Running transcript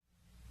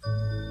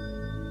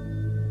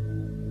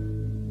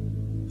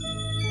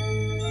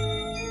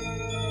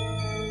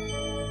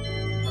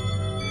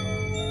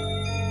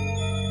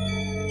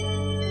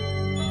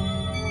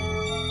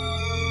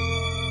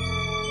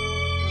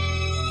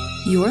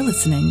You're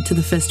listening to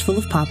the Fistful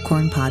of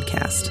Popcorn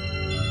podcast.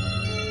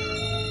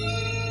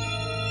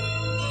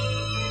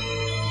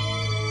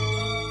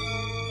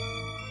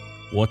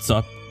 What's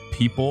up,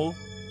 people?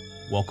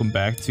 Welcome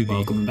back to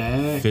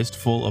the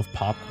Fistful of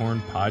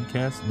Popcorn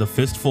podcast. The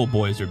Fistful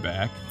boys are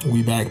back.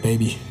 We back,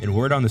 baby. And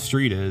word on the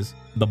street is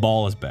the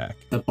ball is back.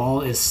 The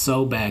ball is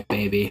so back,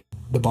 baby.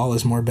 The ball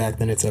is more back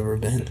than it's ever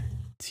been.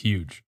 It's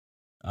huge.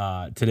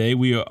 Today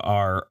we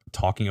are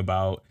talking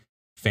about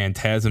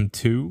Phantasm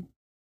 2,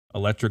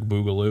 Electric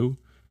Boogaloo.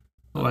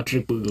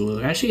 Electric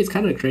Boogaloo. Actually, it's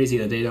kind of crazy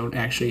that they don't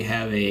actually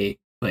have a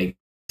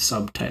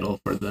subtitle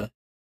for the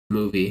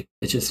movie.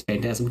 It's just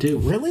Phantasm 2.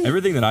 Really?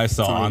 Everything that I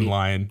saw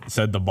online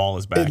said the ball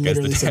is back as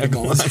the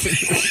tagline.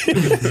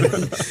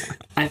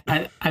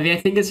 I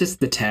think it's just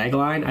the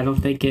tagline. I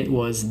don't think it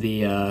was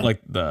the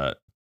the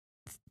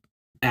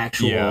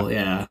actual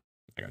I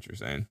got what you're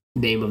saying.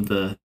 Name of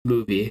the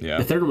movie. Yeah.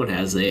 The third one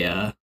has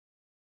a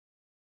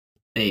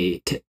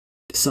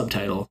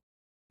subtitle.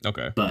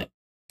 Okay. But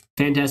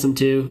Phantasm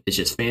 2 is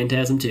just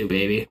Phantasm 2,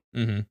 baby.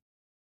 Mm-hmm.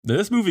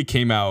 This movie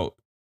came out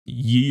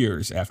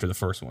years after the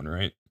first one,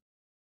 right?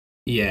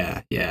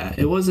 Yeah.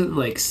 It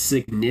wasn't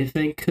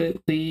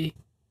significantly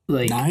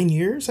 9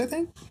 years, I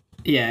think.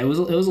 Yeah, it was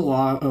a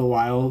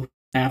while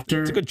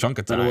after. It's a good chunk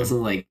of time. But it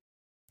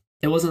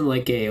wasn't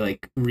a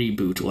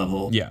reboot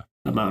level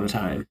amount of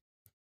time.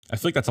 I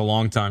feel like that's a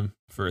long time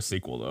for a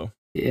sequel, though.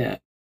 Yeah,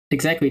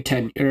 exactly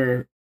 10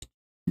 or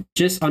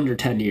just under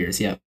 10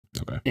 years. Yep.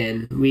 Okay.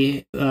 And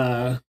we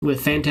with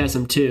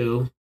Phantasm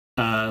 2,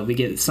 we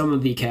get some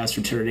of the cast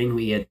returning.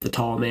 We get the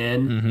tall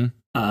man.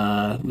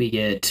 Mm-hmm. We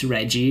get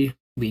Reggie.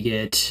 We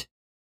get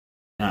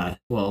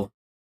we'll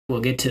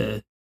get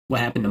to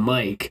what happened to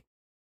Mike,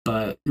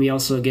 but we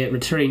also get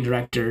returning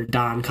director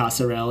Don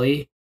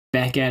Coscarelli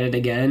back at it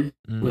again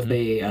with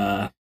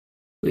a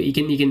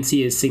you can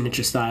see his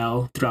signature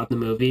style throughout the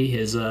movie.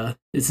 This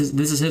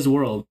is his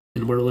world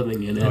and we're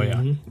living in it. Oh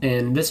yeah.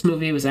 And this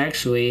movie was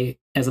actually,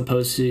 as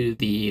opposed to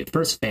the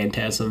first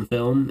Phantasm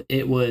film,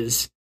 it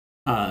was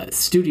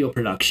studio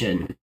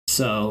production.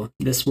 So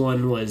this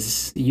one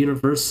was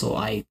Universal.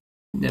 I'm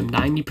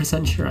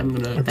 90% sure. I'm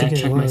gonna fact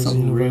check myself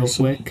real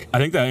quick. I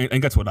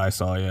think that's what I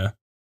saw. Yeah.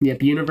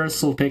 Yep,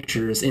 Universal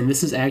Pictures, and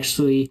this is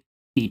actually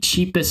the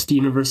cheapest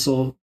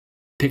Universal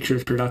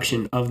Pictures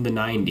production of the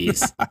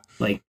 90s.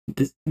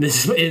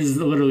 This is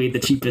literally the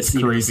cheapest.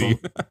 Crazy.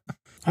 Universal.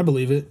 I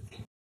believe it.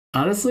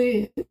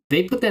 Honestly,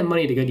 they put that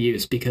money to good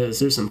use because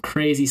there's some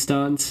crazy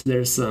stunts.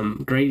 There's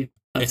some great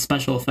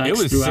special effects. It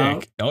was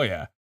throughout. sick. Oh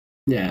yeah.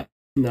 Yeah.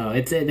 No,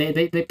 it's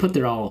they put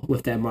their all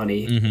with that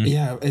money. Mm-hmm.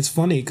 Yeah, it's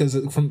funny because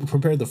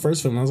compared to the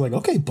first film, I was like,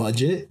 okay,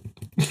 budget.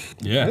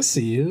 Yeah, I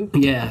see you.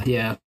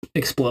 Yeah.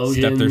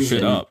 Explosions. Step their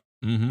shit up.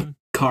 Mm-hmm.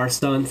 Car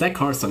stunts. That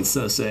car stunt's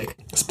so sick.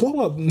 Let's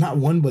blow up not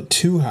one but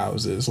two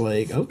houses.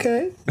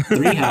 Okay.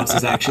 3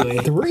 houses actually.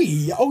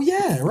 3. Oh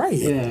yeah, right.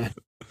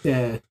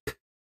 Yeah.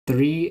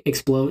 3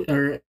 explode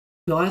or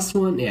the last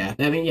one. Yeah.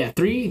 I mean,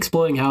 3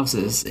 exploding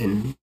houses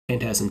in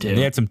Phantasm 2. And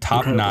they had some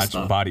top-notch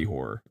body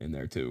horror in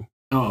there too.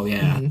 Oh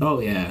yeah. Mm-hmm. Oh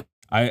yeah.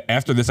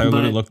 After this, I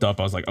literally looked up.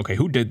 I was like, okay,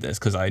 who did this?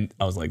 Because I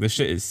was like, this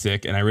shit is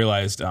sick. And I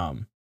realized, I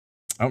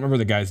don't remember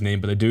the guy's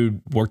name, but the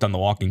dude worked on The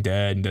Walking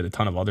Dead and did a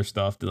ton of other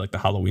stuff. Did the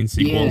Halloween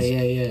sequels.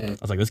 Yeah. I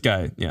was like, this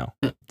guy,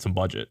 some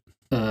budget.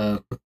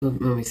 Let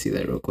me see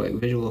that real quick.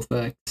 Visual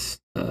effects.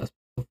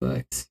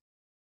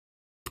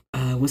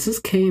 Was this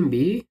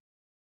K&B?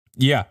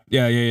 Yeah.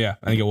 I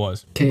think it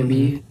was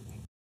K&B.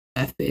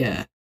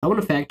 Yeah. I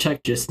want to fact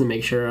check just to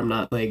make sure I'm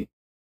not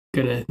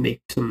gonna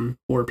make some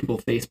poor people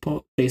face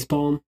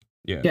palm.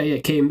 Yeah.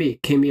 K&B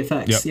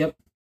effects. Yep.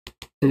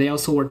 And they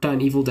also worked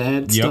on Evil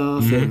Dead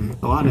stuff and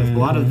a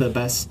lot of the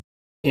best.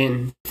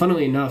 And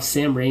funnily enough,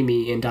 Sam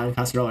Raimi and Don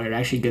Coscarelli are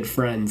actually good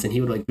friends, and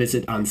he would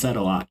visit on set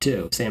a lot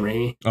too. Sam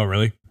Raimi. Oh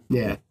really?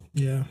 Yeah.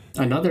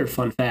 Another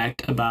fun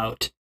fact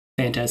about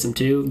Phantasm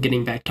 2,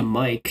 getting back to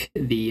Mike,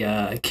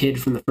 the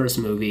kid from the first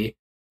movie.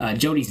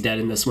 Jody's dead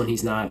in this one.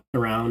 He's not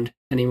around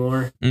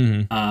anymore.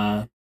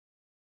 Mm-hmm.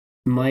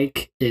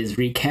 Mike is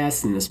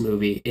recast in this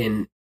movie,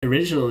 and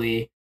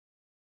originally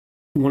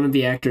one of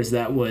the actors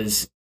that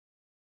was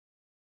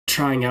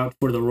trying out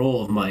for the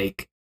role of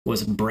Mike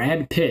was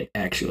Brad Pitt,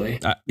 actually.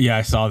 Yeah,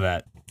 I saw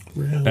that.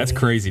 Really? That's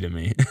crazy to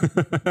me.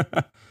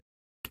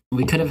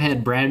 We could have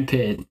had Brad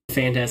Pitt,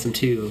 Phantasm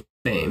 2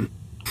 fame.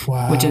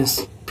 Wow. Which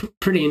is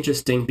pretty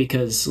interesting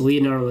because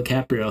Leonardo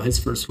DiCaprio, his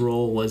first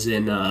role was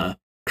in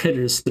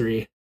Critters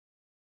 3.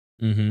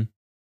 Mm-hmm.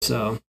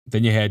 So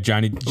then you had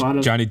Johnny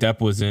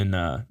Depp was in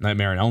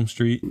Nightmare on Elm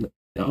Street.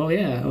 Oh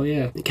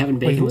yeah. Kevin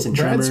Bacon was in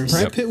Tremors.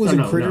 Brad Pitt was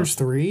in Critters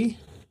 3?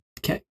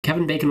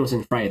 Kevin Bacon was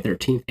in Friday the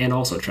 13th and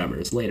also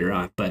Tremors later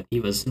on, but he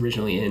was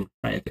originally in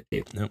Friday the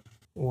 13th. Nope.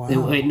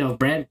 Wow. Wait, no,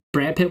 Brad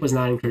Pitt was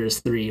not in Critters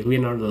 3.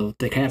 Leonardo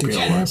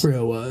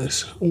DiCaprio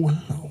was.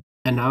 Wow.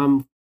 And now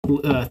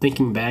I'm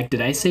thinking back.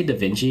 Did I say Da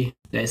Vinci?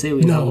 Did I say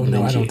Leonardo da Vinci?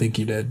 No, I don't think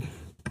you did.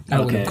 I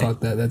would have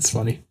caught that. That's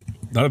funny.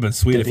 That would have been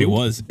sweet if he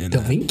was in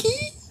Da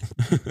Vinci?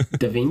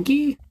 Da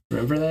Vinci?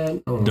 Remember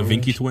that? Oh, Da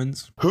Vinci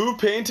twins? Who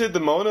painted the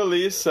Mona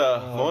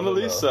Lisa? Mona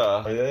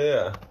Lisa. Oh,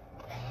 yeah.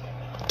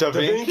 Da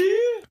Vinci?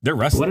 They're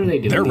wrestlers. What are they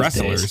doing? They're these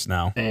wrestlers days?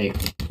 now. Hey,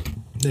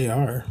 They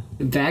are.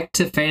 back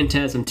to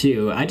Phantasm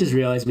 2. I just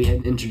realized we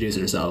hadn't introduced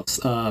ourselves.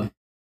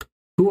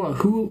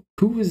 Who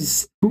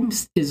is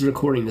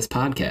recording this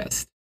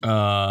podcast?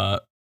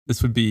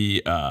 This would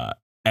be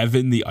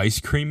Evan the Ice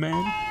Cream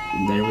Man.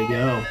 There we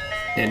go.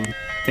 And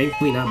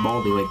thankfully not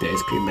balding like the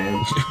Ice Cream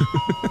Man.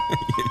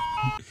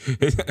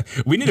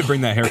 We need to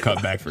bring that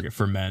haircut back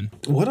for men.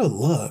 What a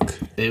look.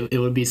 It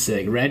would be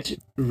sick.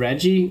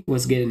 Reggie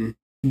was getting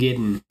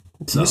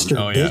some.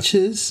 Mr.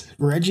 Bitches.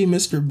 Reggie,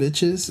 Mr.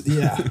 Bitches.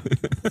 Yeah.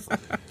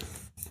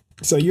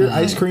 So you're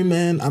Ice Cream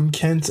Man. I'm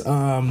Kent.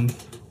 I'm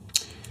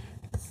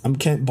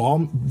Kent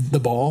the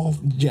Ball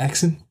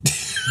Jackson.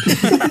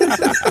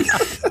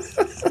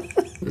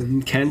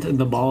 Kent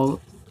the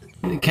Ball.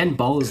 Kent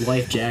Ball is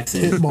Life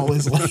Jackson. Kent Ball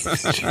is Life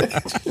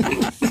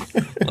Jackson.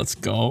 Let's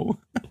go.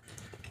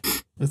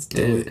 Let's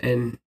do it.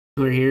 And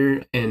we're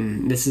here,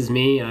 and this is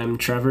me. I'm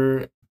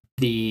Trevor,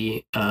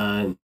 the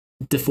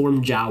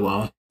deformed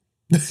Jawa.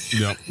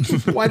 Yep.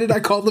 Why did I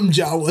call them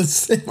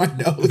Jawas in my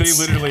notes? They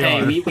literally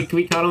are.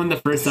 We caught them in the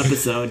first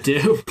episode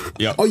too.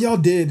 Yep. Oh, y'all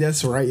did.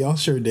 That's right. Y'all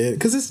sure did.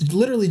 Because it's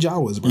literally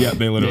Jawas, bro. Yeah,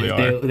 they literally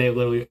are. They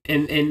literally,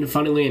 and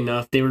funnily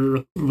enough, they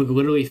were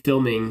literally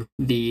filming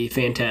the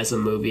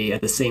Phantasm movie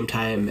at the same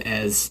time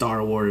as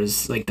Star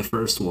Wars, like the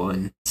first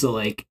one. So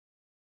like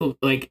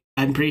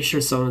I'm pretty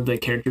sure some of the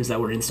characters that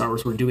were in Star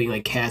Wars were doing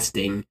like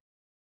casting,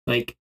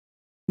 like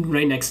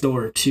right next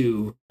door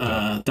to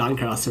Don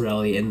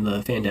Crossarelli and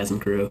the Phantasm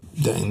crew.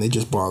 Dang, they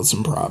just borrowed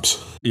some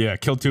props. Yeah,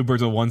 kill two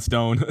birds with one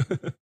stone.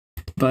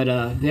 But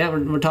yeah,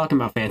 we're talking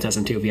about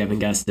Phantasm 2 if you haven't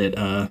guessed it.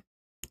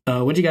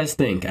 What do you guys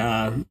think?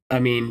 I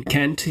mean,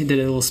 Kent did a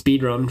little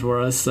speed run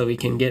for us so we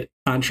can get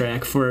on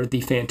track for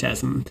the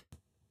Phantasm.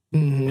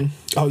 Mm-hmm.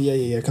 Oh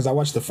yeah. Because I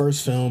watched the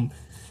first film.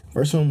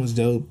 First film was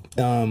dope.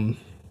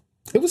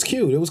 It was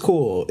cute. It was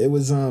cool. It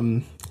was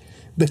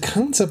the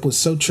concept was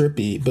so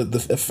trippy, but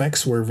the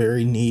effects were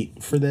very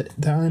neat for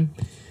that time.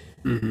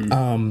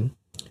 Mm-hmm.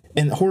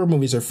 And horror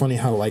movies are funny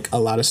how like a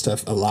lot of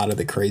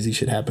the crazy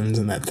shit happens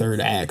in that third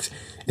act.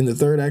 And the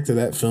third act of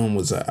that film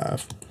was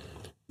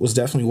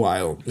definitely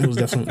wild. It was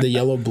definitely the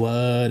yellow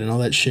blood and all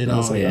that shit. I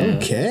was like,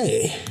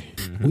 okay,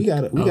 we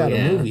got a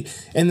movie.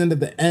 And then at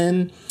the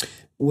end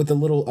with the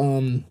little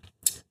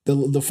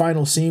the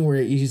final scene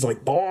where he's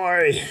like,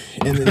 boy,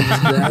 and then he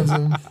just grabs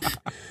him.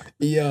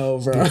 Yo,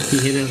 bro. He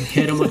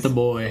hit him with the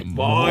boy.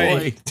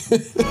 Boy.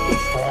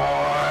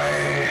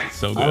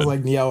 So good. I was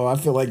like, yo, I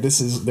feel like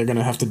they're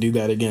gonna have to do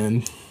that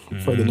again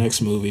for the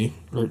next movie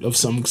or of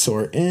some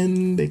sort,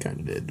 and they kind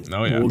of did.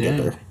 Oh yeah, we'll get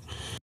there.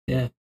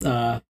 Yeah.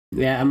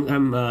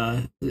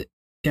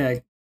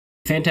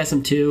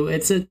 Phantasm 2.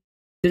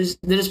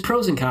 There's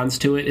pros and cons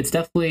to it. It's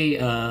definitely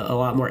a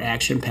lot more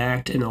action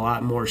packed and a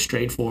lot more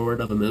straightforward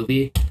of a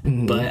movie,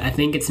 but I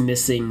think it's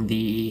missing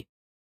the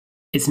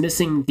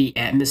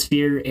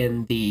atmosphere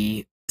and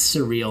the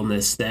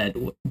surrealness that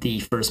the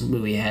first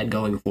movie had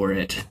going for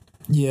it.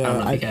 Yeah, I don't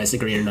know if you guys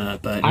agree or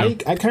not, but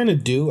I kind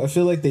of do. I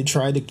feel like they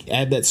tried to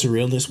add that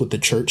surrealness with the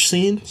church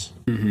scenes,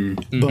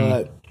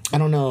 but I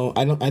don't know.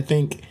 I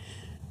think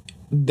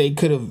they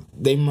could have.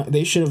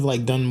 They should have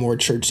like done more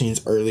church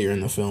scenes earlier in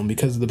the film,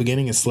 because the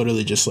beginning is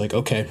literally just like,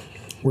 okay,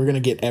 we're gonna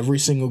get every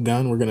single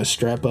gun. We're gonna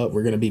strap up.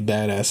 We're gonna be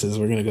badasses.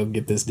 We're gonna go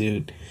get this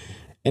dude,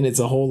 and it's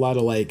a whole lot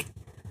of like,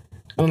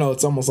 I don't know.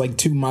 It's almost like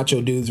two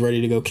macho dudes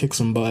ready to go kick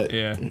some butt.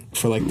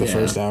 For like the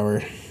first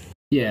hour.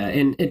 Yeah,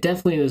 and it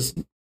definitely was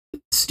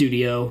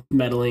studio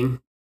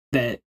meddling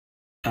that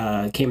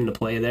came into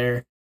play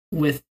there.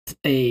 With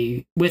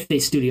a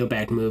studio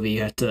backed movie,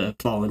 you have to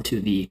fall into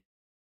the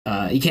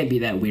you can't be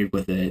that weird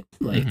with it,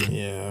 like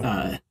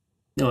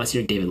unless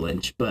you're David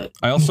Lynch. But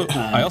I also read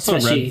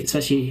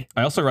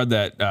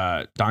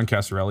that Don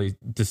Casarelli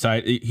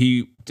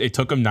it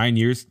took him 9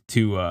 years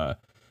to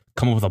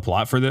come up with a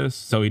plot for this,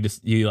 so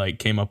he like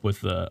came up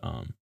with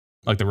the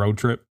like the road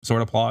trip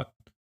sort of plot.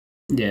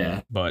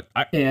 Yeah, but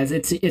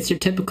it's your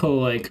typical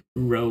like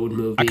road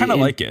movie. I kind of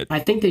like it. I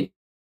think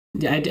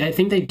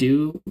they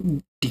do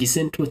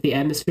decent with the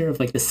atmosphere of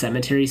like the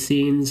cemetery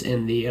scenes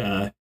and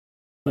the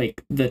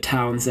like the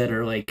towns that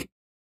are like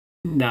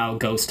now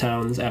ghost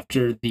towns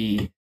after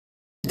the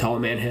tall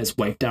man has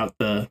wiped out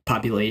the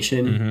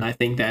population. I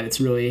think that it's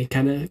really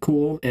kind of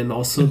cool, and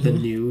also the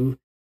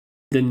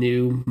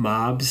new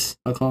mobs,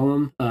 I'll call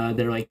them.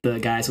 They're like the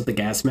guys with the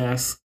gas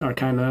masks are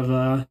kind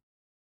of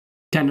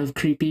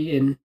creepy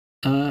in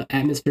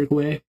atmospheric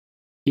way,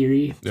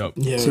 eerie,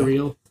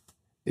 surreal.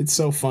 It's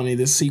so funny.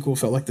 This sequel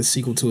felt like the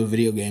sequel to a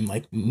video game,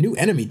 like new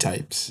enemy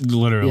types.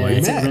 Literally,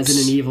 it's like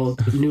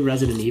new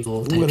Resident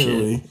Evil type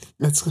shit.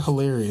 That's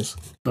hilarious.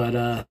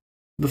 But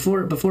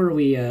before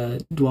we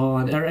dwell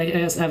on, or I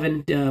guess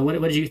Evan,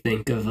 what did you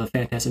think of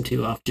Phantasm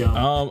 2 off jump?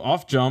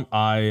 Off jump,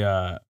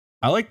 I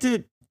liked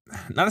it.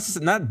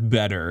 Not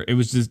better. It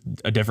was just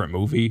a different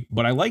movie,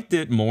 but I liked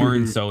it more,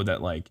 and so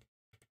that like,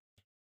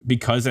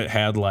 because it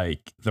had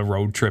like the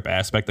road trip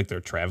aspect, like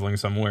they're traveling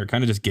somewhere,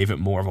 kind of just gave it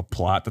more of a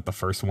plot that the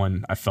first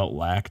one I felt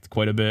lacked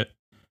quite a bit.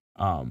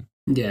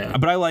 Yeah.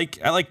 But I like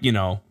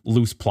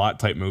loose plot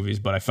type movies,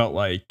 but I felt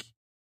like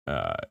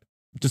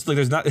just like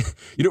there's not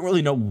you don't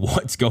really know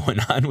what's going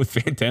on with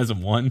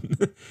Phantasm 1.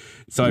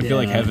 So I feel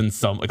like having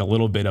some like a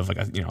little bit of like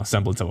a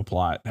semblance of a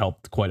plot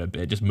helped quite a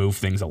bit, just move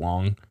things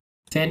along.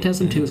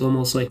 Phantasm 2 is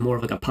almost like more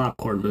of like a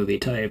popcorn movie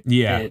type.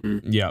 Yeah.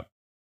 Yeah.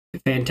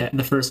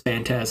 The first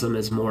Phantasm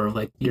is more of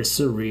like your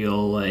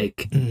surreal,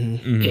 like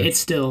it's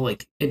still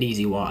like an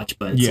easy watch,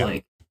 but it's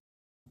like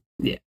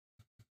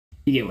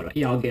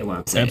y'all get what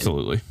I'm saying.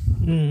 Absolutely.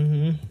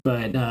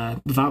 But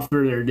without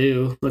further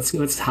ado,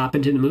 let's hop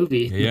into the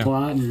movie, the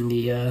plot and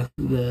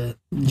the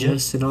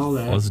gist and all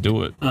that. Let's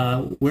do it.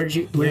 Where'd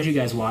you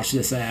guys watch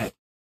this at?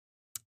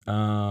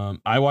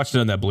 I watched it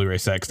on that Blu-ray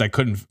set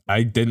because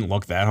I didn't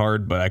look that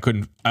hard, but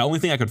the only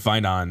thing I could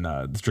find on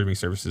the streaming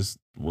services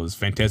was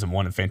Phantasm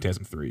 1 and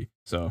Phantasm 3.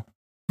 So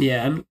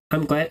yeah,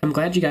 I'm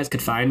glad you guys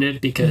could find it,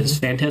 because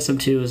Phantasm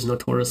 2 is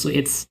notoriously,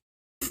 it's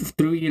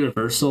through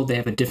Universal. They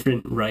have a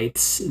different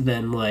rights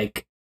than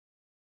like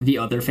the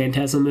other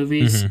Phantasm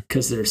movies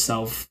because they're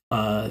self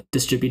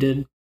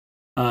distributed.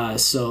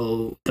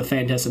 So the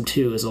Phantasm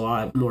 2 is a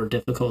lot more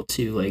difficult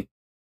to like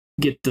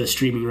get the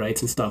streaming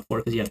rights and stuff for,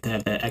 because you have to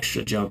have that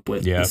extra jump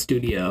with the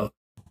studio.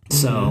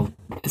 So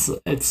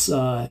it's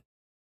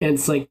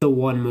like the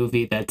one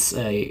movie that's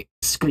a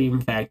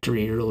Scream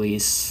Factory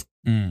release.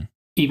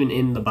 Even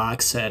in the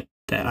box set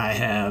that I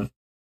have,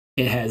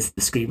 it has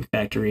the Scream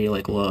Factory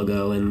like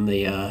logo, and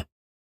the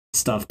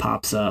stuff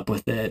pops up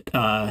with it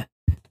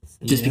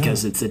just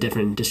because it's a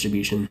different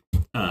distribution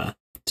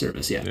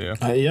service.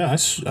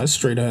 I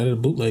straight out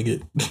of bootleg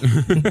it.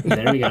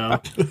 There we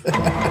go.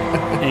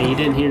 Hey, you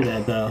didn't hear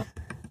that though.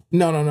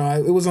 No.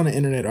 It was on the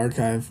Internet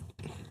Archive.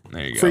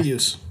 There you go. For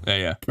use.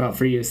 Yeah. Oh,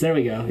 for use. There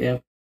we go.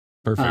 Yep.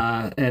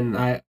 Perfect. And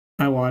I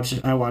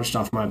watched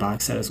off my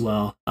box set as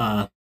well.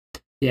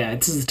 Yeah,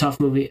 it's a tough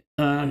movie.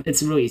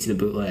 It's really easy to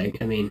bootleg.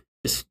 I mean,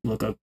 just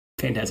look up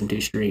Phantasm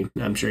 2 stream.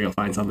 I'm sure you'll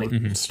find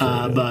something.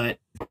 But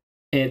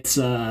it's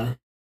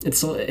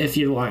if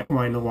you're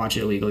wanting to watch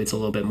it illegally, it's a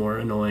little bit more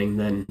annoying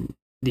than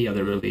the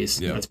other movies.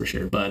 That's for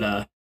sure.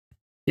 But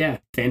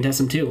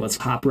Phantasm 2. Let's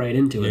hop right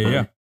into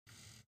it.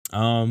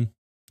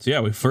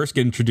 So we first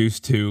get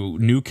introduced to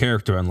new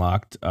character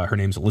unlocked. Her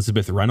name's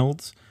Elizabeth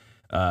Reynolds.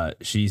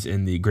 She's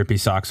in the Grippy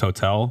Socks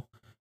Hotel,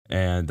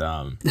 and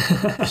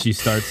she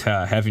starts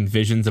having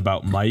visions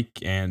about Mike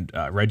and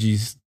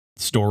Reggie's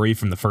story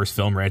from the first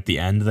film right at the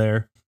end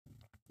there.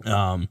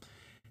 And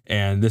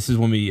this is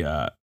when we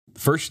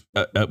first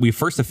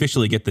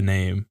officially get the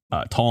name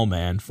Tall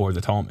Man for the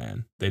Tall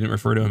Man. They didn't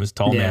refer to him as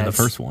Tall Man in the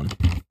first one,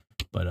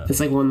 but it's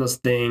like one of those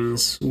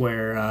things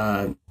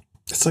where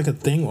it's like a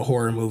thing with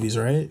horror movies,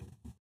 right?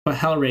 But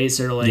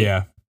Hellraiser,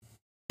 like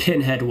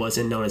Pinhead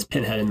wasn't known as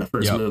Pinhead in the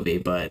first movie,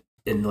 but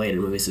in the later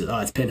movies,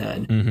 it's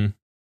Pinhead.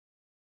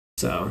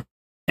 So,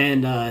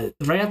 and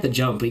right at the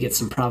jump, we get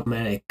some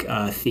problematic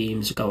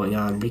themes going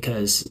on,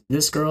 because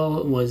this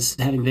girl was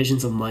having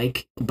visions of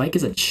Mike. Mike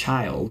is a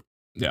child.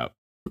 Yeah.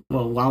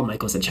 Well, while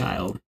Mike was a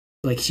child,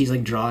 like she's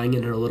like drawing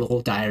in her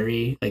little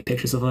diary like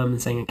pictures of him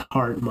and saying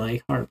 "Heart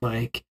Mike, Heart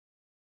Mike."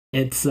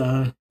 It's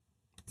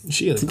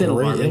she had a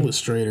great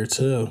illustrator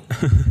too.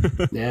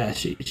 Yeah,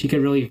 she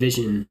could really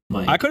vision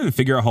Mike. I couldn't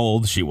figure out how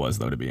old she was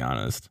though, to be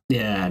honest.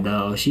 Yeah,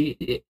 no,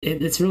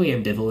 it's really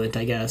ambivalent,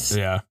 I guess.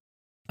 Yeah.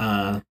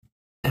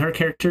 Her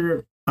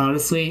character,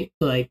 honestly,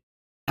 like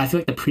I feel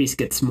like the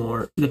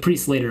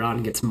priest later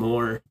on gets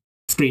more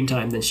screen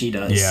time than she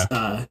does.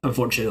 Yeah.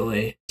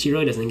 Unfortunately, she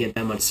really doesn't get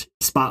that much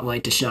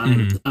spotlight to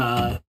shine.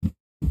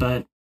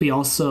 But we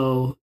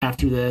also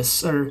after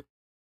this,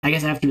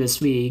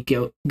 we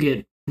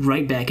get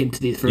right back into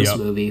the first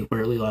movie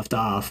where we left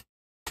off.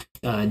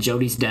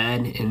 Jody's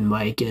dead, and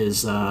Mike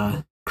is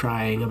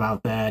crying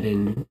about that,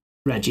 and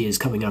Reggie is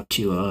coming up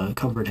to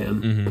comfort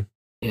him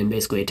and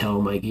basically tell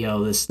him like,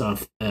 "Yo, this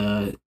stuff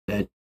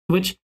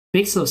which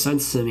makes no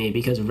sense to me,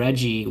 because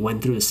Reggie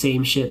went through the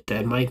same shit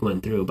that Mike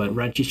went through, but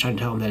Reggie's trying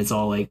to tell him that it's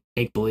all like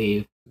make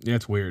believe." Yeah,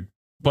 it's weird.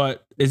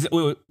 But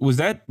was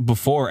that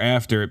before or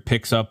after it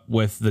picks up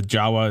with the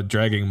Jawa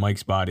dragging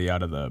Mike's body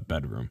out of the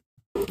bedroom?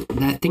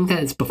 I think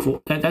that's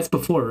before. That's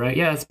before, right?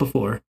 Yeah, that's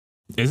before.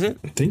 Is it?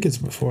 I think it's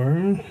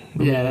before.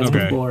 Yeah, that's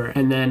before.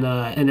 And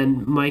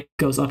then Mike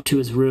goes up to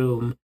his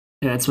room,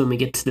 and that's when we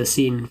get to the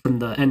scene from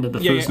the end of the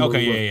first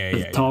movie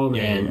with the tall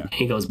man. And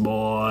he goes,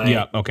 "Boy."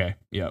 Yeah. Okay.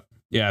 Yep.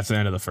 Yeah, it's the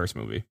end of the first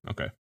movie.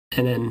 Okay.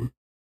 And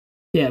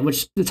then,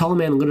 which the tall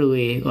man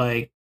literally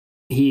like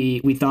we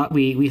thought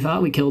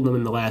we killed him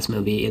in the last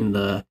movie in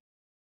the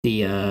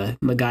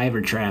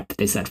MacGyver trap that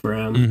they set for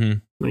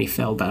him when he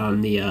fell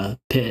down the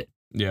pit.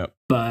 Yeah.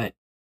 But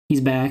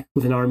he's back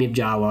with an army of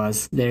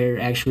Jawas.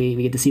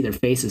 We get to see their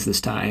faces this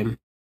time.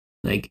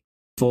 Like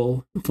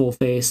full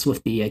face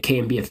with the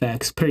KMB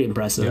effects. Pretty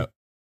impressive. Yep.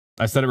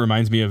 I said it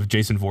reminds me of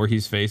Jason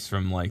Voorhees' face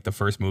from like the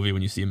first movie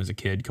when you see him as a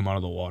kid come out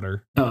of the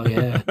water. Oh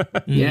yeah.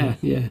 Yeah.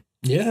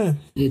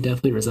 It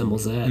definitely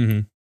resembles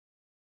that.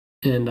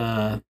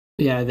 And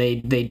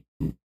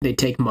they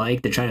take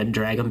Mike, they're trying to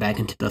drag him back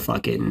into the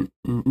fucking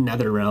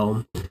nether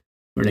realm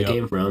where they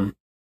came from.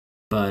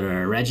 But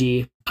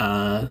Reggie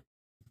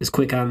is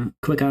quick on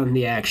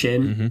the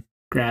action.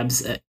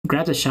 Grabs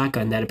a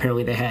shotgun that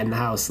apparently they had in the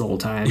house the whole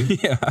time.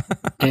 Yeah.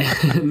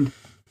 And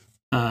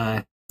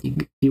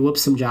he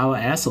whoops some Jawa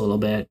ass a little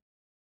bit.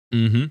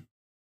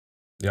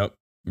 Yep.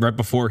 Right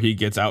before he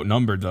gets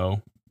outnumbered,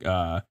 though,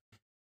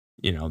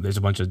 there's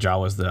a bunch of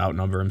Jawas that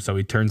outnumber him, so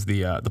he turns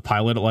the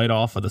pilot light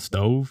off of the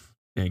stove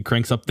and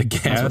cranks up the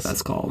gas. That's what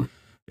that's called.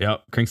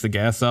 Yep, cranks the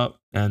gas up,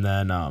 and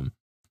then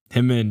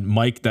him and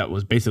Mike, that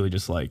was basically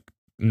just like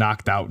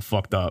knocked out,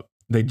 fucked up.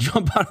 They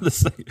jump out of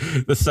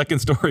the second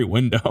story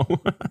window.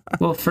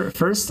 Well,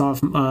 first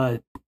off,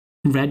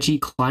 Reggie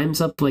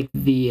climbs up like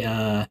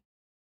the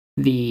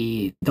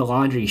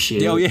laundry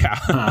chute. Oh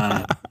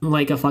yeah,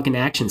 like a fucking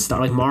action star,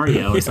 like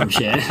Mario or some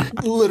shit.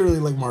 Literally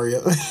like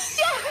Mario.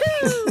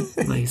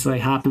 Like he's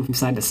like hopping from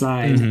side to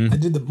side. I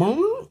did the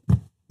boom.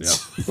 Yeah,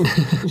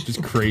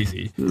 just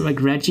crazy.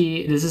 Like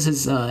Reggie, this is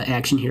his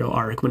action hero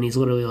arc when he's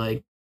literally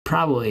like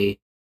probably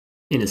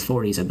in his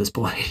 40s at this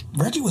point.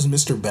 Reggie was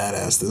Mr.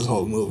 Badass this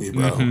whole movie,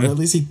 bro. Or at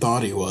least he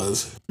thought he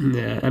was.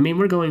 Yeah, I mean,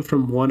 we're going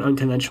from one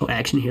unconventional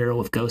action hero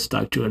with ghost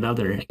duck to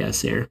another, I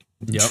guess, here.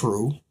 Yep.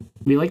 True.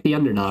 We like the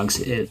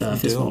underdogs at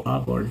Fistful of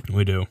Popcorn.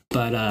 We do.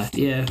 But,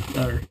 yeah.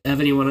 Or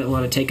Evan, you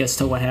want to take us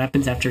to what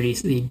happens after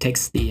he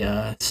takes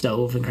the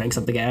stove and cranks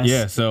up the gas?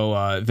 Yeah, so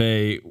I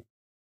don't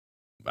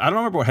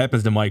remember what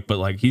happens to Mike, but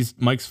like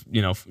Mike's,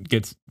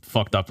 gets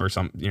fucked up or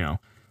something,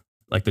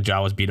 like the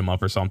Jawas beat him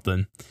up or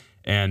something.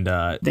 And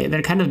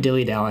they're kind of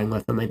dilly-dallying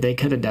with him. Like they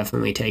could have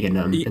definitely taken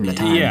him in the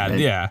time.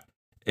 Yeah.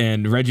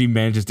 And Reggie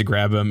manages to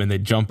grab him, and they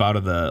jump out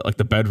of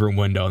the bedroom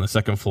window on the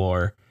second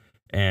floor,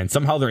 and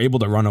somehow they're able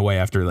to run away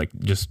after like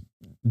just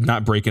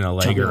not breaking a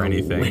leg or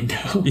anything.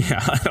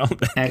 Yeah, I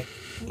don't.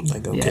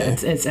 Like okay, yeah,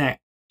 it's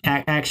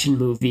action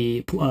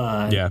movie.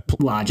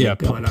 Logic.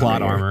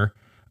 Plot armor.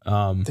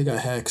 They got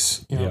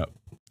Hex. Yeah.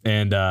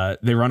 And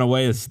they run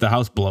away as the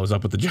house blows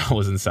up with the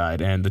Jawas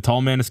inside, and the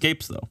tall man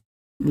escapes though.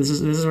 This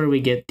is where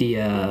we get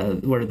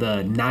where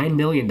the $9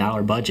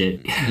 million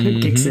budget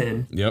kicks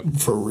in. Yep,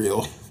 for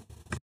real.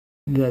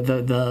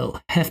 The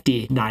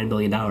hefty $9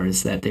 million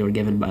that they were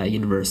given by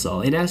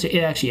Universal, and it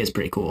actually is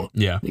pretty cool.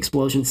 Yeah, the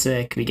explosion's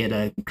sick. We get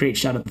a great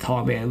shot of the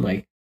tall man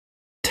like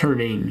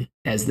turning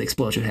as the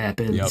explosion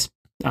happens.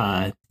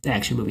 Yep.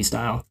 Action movie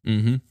style.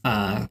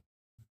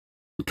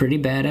 Pretty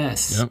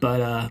badass. Yep.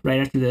 But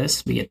right after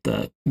this, we get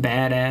the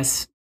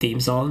badass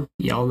theme song.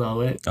 Y'all know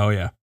it. Oh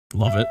yeah,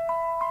 love it.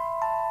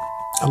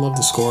 I love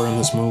the score in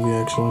this movie,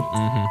 actually.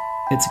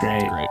 It's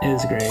great. It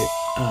is great.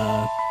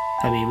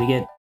 I mean, we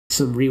get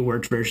some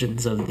reworked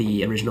versions of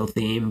the original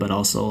theme, but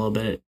also a little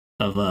bit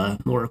of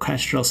more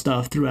orchestral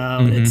stuff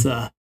throughout. It's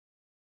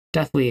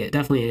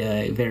definitely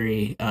a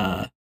very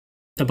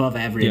above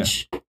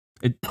average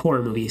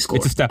horror movie score.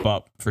 It's a step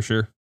up for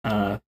sure.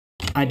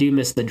 I do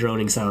miss the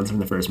droning sounds from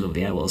the first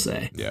movie, I will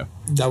say. Yeah.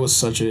 That was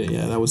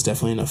that was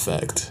definitely an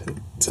effect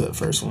to the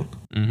first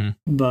one.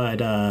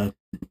 But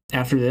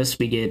after this,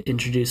 we get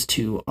introduced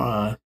to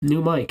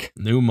new Mike.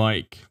 New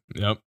Mike.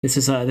 Yep. This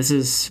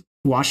is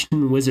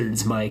Washington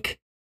Wizards Mike.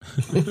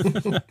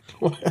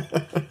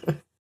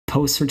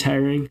 Post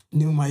retiring.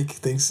 New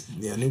Mike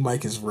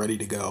is ready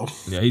to go.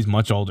 Yeah, he's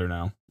much older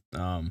now.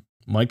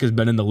 Mike has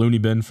been in the loony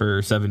bin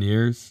for 7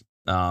 years.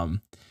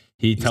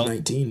 He's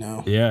 19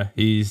 now. Yeah,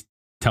 he's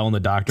telling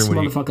the doctor this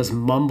motherfucker's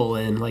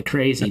mumbling like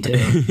crazy too.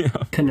 Yeah.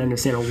 Couldn't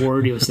understand a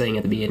word he was saying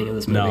at the beginning of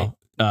this movie.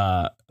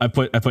 No. I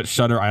put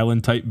Shutter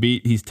Island type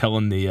beat. He's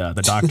telling the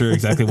doctor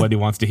exactly what he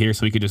wants to hear,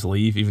 so he could just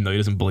leave, even though he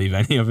doesn't believe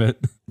any of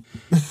it.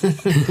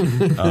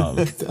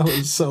 That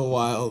was so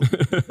wild.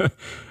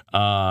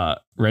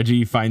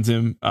 Reggie finds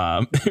him.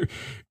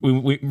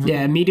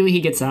 Immediately he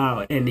gets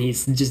out and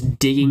he's just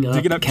digging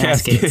up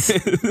caskets.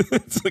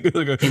 It's like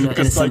a, in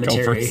a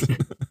cemetery.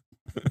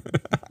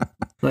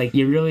 Like,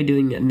 you're really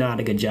doing not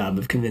a good job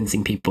of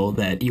convincing people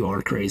that you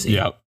aren't crazy.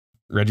 Yep.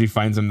 Reggie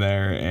finds him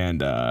there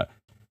and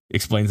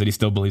explains that he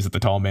still believes that the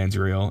tall man's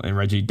real, and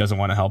Reggie doesn't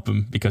want to help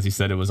him because he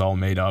said it was all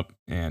made up.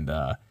 And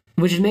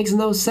which makes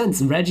no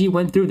sense. Reggie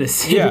went through the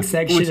same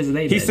exact shit as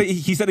they did.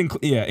 He said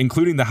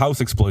including the house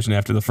explosion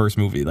after the first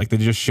movie. Like, they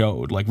just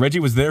showed. Like, Reggie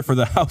was there for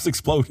the house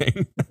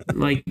exploding.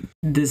 Like,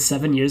 did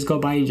 7 years go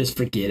by and you just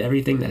forget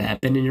everything that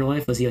happened in your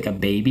life? Was he like a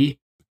baby?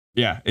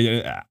 Yeah.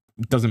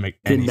 It doesn't make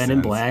any sense. Did Men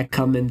in Black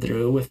come in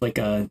through with like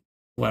a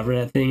whatever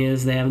that thing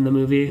is they have in the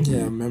movie?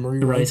 Yeah,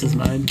 memory erase his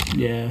mind.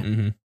 Yeah.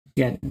 You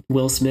got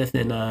Will Smith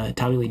and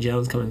Tommy Lee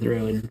Jones coming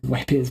through and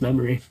wiping his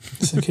memory.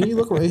 So can you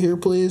look right here,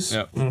 please?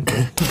 Yep.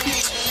 Okay.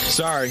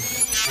 Sorry.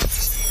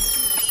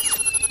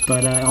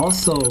 But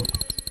also,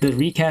 the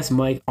recast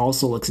Mike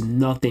also looks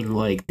nothing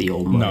like the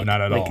old Mike. No,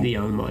 not at all. Like the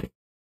young Mike.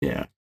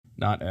 Yeah.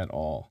 Not at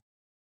all.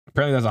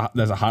 Apparently,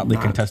 there's a hotly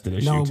contested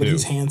issue, no, but too.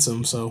 He's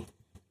handsome, so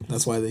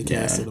that's why they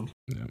casted him.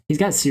 Yeah. He's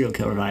got serial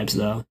killer vibes,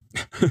 though.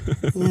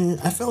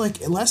 I feel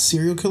like less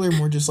serial killer,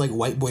 more just like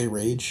white boy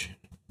rage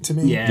to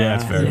me. Yeah,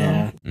 that's fair.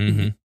 Yeah.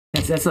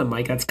 That's not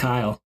Mike, that's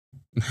Kyle.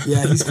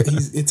 Yeah,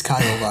 it's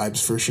Kyle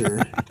vibes for sure.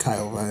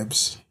 Kyle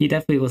vibes. He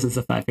definitely listens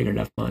to Five Finger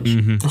Death Punch.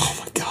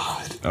 Oh my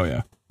god. Oh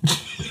yeah.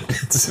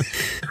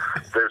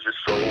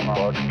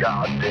 much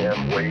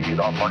goddamn weight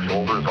on my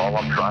shoulders. All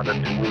I'm trying to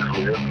do is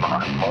live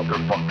my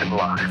motherfucking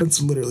life.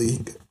 That's literally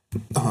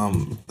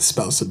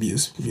spouse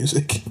abuse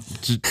music.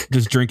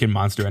 Just drinking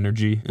Monster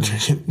Energy.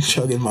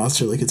 Chugging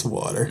Monster like it's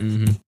water.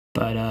 Mm-hmm.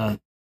 But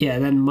yeah,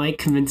 then Mike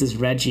convinces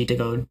Reggie to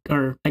go,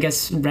 or I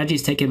guess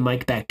Reggie's taking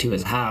Mike back to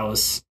his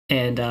house,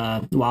 and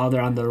while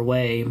they're on their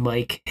way,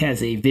 Mike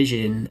has a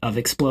vision of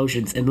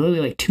explosions, and literally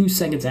like 2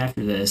 seconds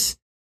after this,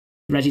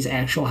 Reggie's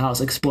actual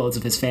house explodes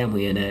with his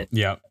family in it.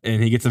 Yeah,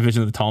 and he gets a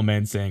vision of the tall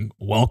man saying,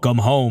 "Welcome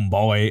home,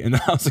 boy," and the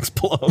house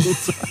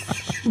explodes.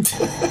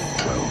 Welcome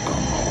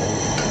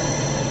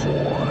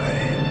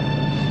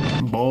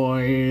home,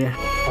 boy.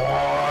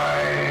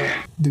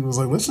 Dude was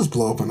like, let's just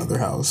blow up another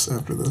house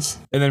after this.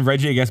 And then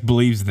Reggie, I guess,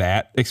 believes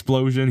that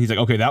explosion. He's like,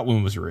 okay, that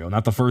one was real,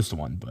 not the first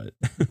one, but.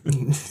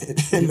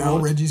 And now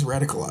Reggie's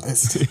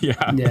radicalized.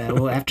 Yeah. Yeah,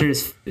 well, after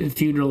his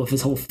funeral with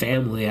his whole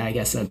family, I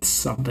guess that's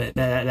something.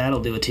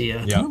 That'll do it to you.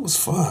 Yeah. That was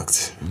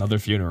fucked. Another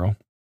funeral.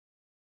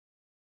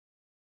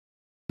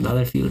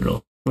 Another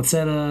funeral. What's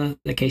that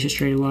Acacia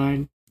Strain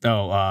line?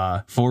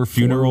 Oh, 4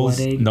 funerals,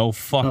 no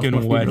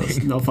fucking wedding.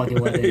 Funerals, no fucking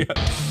wedding. Yeah.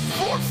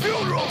 4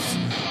 funerals,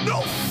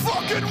 no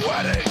fucking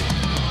wedding.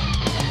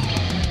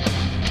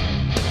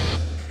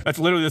 That's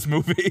literally this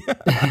movie.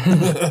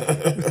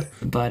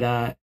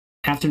 But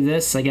after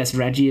this, I guess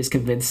Reggie is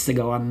convinced to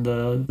go on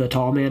the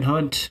tall man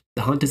hunt.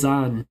 The hunt is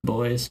on,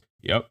 boys.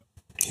 Yep.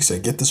 He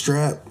said, get the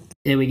strap.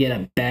 And we get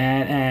a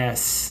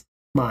badass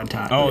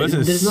montage. Oh,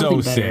 this is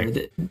so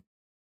sick.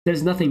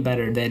 There's nothing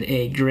better than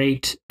a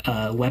great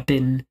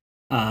weapon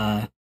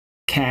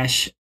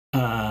cache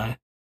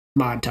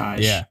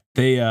montage. Yeah.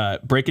 They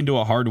break into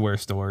a hardware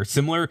store.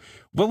 Similar.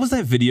 What was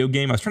that video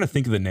game? I was trying to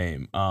think of the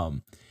name.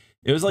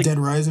 It was like Dead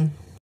Rising.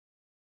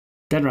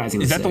 Dead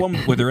Rising. Is that the one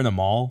where they're in the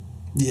mall?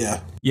 Yeah.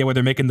 Yeah, where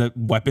they're making the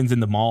weapons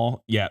in the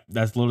mall. Yeah,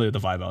 that's literally the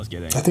vibe I was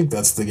getting. I think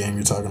that's the game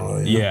you're talking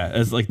about. Yeah,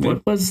 it's like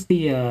what was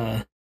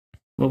the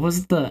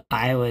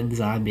island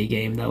zombie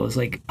game that was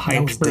like hyped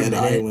that was for Dead a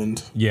minute?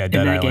 Island. Yeah,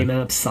 Dead Island. That game ended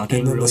up sucking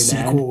And then really the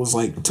sequel bad. was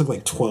like took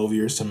like 12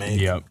 years to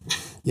make. Yep.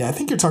 Yeah, I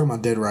think you're talking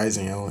about Dead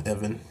Rising,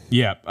 Evan.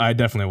 Yeah, I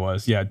definitely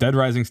was. Yeah, Dead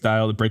Rising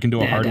style to break into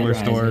a hardware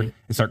store and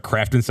start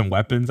crafting some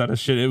weapons out of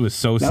shit. It was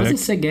so sick. That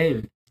was a sick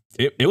game.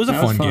 It was a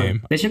fun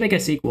game. They should make a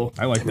sequel.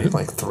 I liked They it. made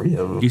like 3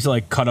 of them. You used to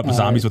like cut up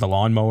zombies with a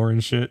lawnmower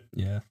and shit.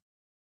 Yeah.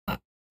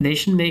 They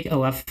should make a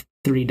Left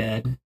 3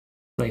 Dead,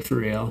 like for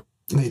real.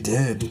 They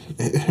did.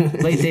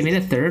 Wait, they made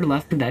a third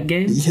Left 4 Dead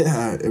game?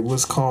 Yeah, it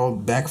was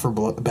called Back for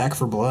Blood.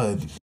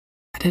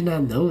 I did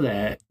not know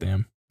that.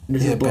 Damn.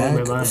 This is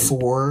blowing my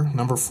mind.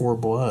 Number 4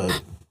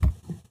 Blood.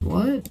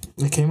 What?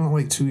 It came out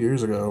like 2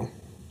 years ago.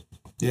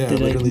 Yeah,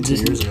 Did literally 2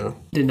 years ago.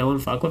 Did no one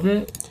fuck with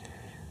it?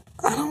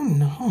 I don't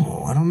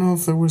know. I don't know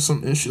if there was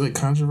some issue, like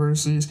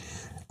controversies.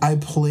 I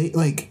played,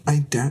 like, I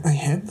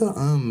had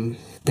the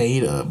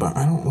beta, but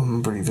I don't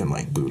remember even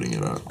like booting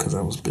it up because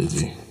I was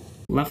busy.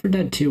 Left 4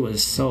 Dead 2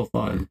 was so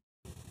fun.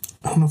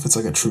 I don't know if it's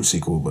like a true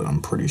sequel, but I'm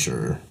pretty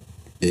sure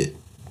it's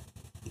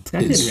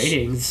got good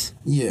ratings.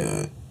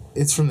 Yeah,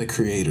 it's from the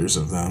creators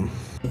of them.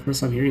 The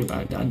first time hearing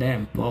about it,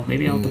 goddamn. Well,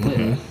 maybe I'll have to play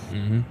that.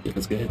 Mm-hmm. If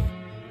it's good.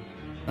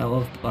 I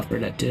love Left 4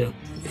 Dead 2.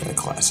 Yeah,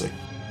 classic.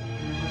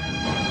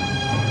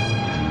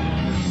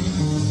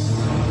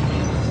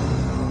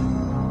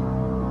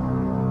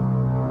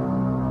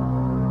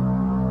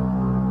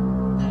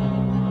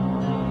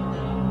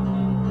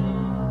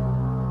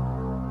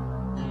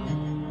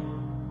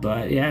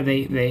 But yeah,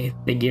 they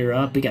gear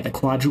up. We got the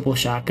quadruple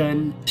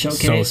shotgun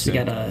showcase. So we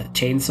got a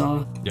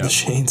chainsaw. Yep. The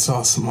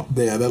chainsaw,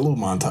 yeah, that little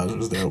montage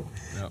was dope.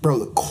 Yep.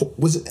 Bro,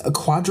 was it a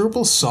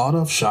quadruple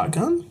sawed-off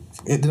shotgun?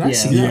 Did I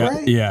see that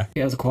right? Yeah.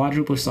 Yeah, it was a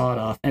quadruple sawed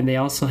off, and they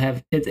also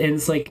have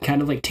it's like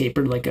kind of like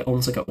tapered, like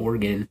almost like an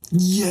organ.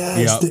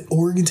 Yes, the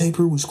organ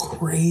taper was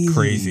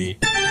crazy.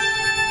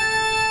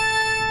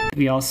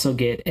 We also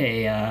get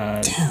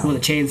a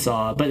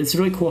chainsaw, but it's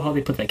really cool how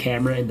they put the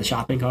camera in the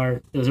shopping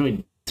cart. It's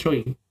really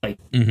like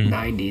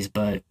 90s,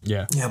 but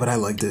yeah, but I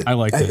liked it.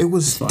 It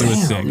was fun. It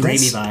was sick.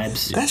 Raimi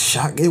vibes.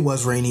 It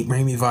was Raimi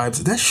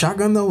vibes. That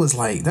shotgun though was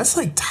like that's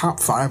top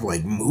 5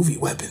 like movie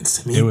weapons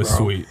to me. It was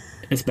sweet.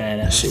 It's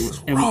badass. That shit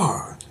was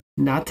raw.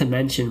 Not to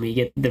mention, we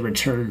get the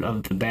return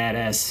of the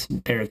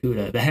badass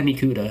Barracuda, the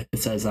Hemi-Cuda, it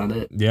says on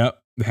it. Yep,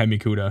 the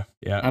Hemi-Cuda.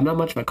 Yeah. I'm not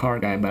much of a car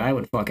guy, but I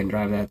would fucking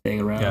drive that thing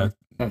around. Yeah.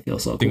 That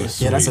feels so cool.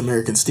 Yeah, that's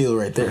American Steel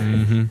right there.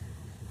 Mm-hmm.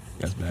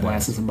 That's badass.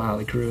 Blasting some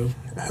Motley Crue.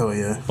 Hell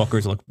yeah.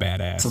 Fuckers look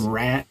badass. Some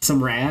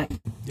rat.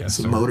 Yes,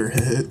 some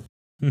Motorhead.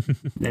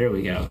 There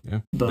we go. Yeah.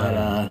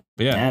 But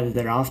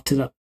they're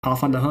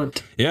off on the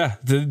hunt. Yeah,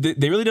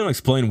 they really don't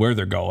explain where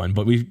they're going,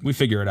 but we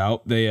figure it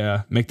out. They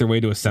make their way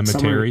to a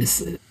cemetery.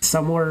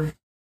 Somewhere,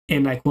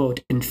 and I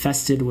quote,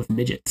 infested with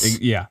midgets.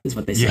 Yeah. Is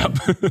what they said.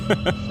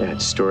 That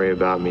story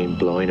about me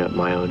blowing up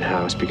my own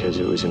house because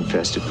it was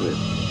infested with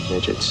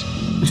midgets.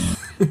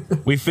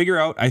 We figure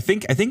out, I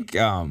think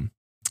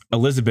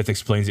Elizabeth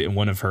explains it in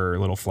one of her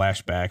little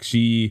flashbacks.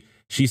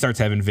 She starts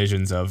having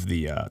visions of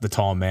the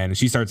tall man, and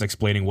she starts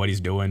explaining what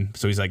he's doing.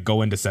 So he's like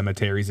going to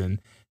cemeteries and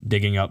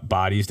digging up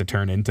bodies to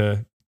turn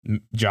into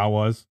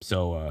Jawas.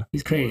 So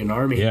he's creating an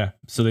army. Yeah.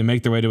 So they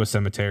make their way to a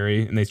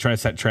cemetery and they try to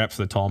set traps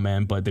for the tall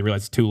man, but they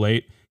realize it's too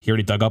late. He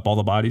already dug up all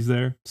the bodies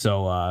there.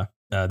 So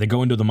they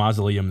go into the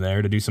mausoleum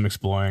there to do some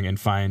exploring and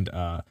find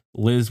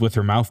Liz with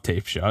her mouth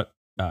taped shut.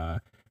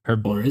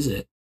 Or is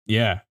it?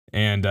 Yeah.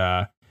 And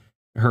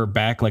her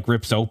back like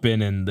rips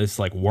open and this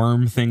like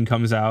worm thing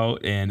comes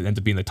out and it ends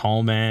up being the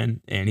tall man.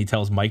 And he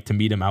tells Mike to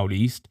meet him out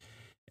east.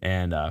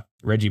 And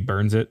Reggie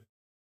burns it,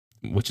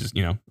 which is,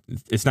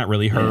 it's not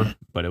really her,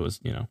 but it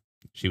was,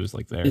 she was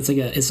like there.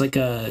 It's like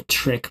a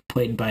trick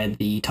played by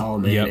the tall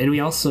man. Yep. And we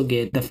also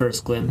get the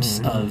first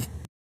glimpse of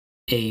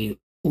a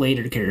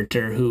later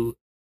character who,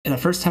 the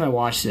first time I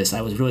watched this,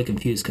 I was really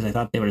confused because I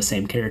thought they were the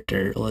same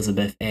character,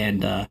 Elizabeth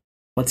and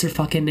what's her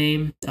fucking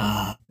name?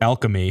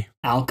 Alchemy.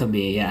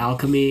 Yeah,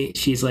 Alchemy.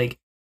 She's like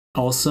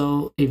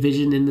also a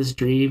vision in this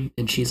dream,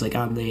 and she's like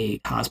on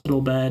the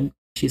hospital bed.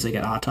 She's like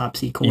an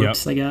autopsy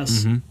corpse, I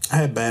guess. Mm-hmm. I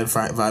had bad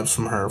vibes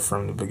from her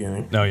from the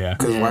beginning. Oh yeah,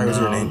 because why is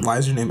her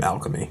name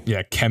Alchemy?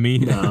 Yeah,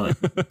 Kemi. No,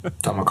 I'm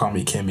gonna call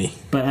me Kimmy.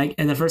 But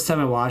and the first time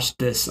I watched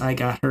this, I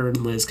got her and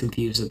Liz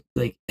confused.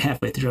 Like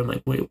halfway through, I'm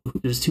like, wait,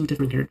 there's two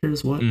different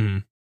characters. What? Mm-hmm.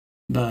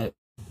 But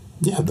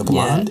yeah, the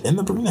blonde and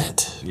the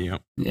brunette. Yeah.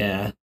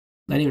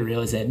 I didn't even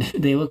realize that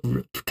they look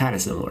kind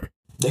of similar.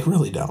 They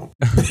really don't.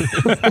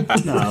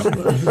 No,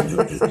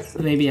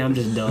 maybe I'm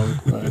just dumb.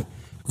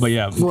 But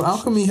yeah. Well,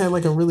 Alchemy had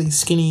like a really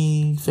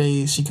skinny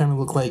face. She kind of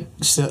looked like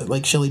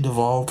Shelley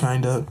Duvall,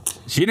 kind of.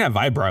 She didn't have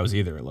eyebrows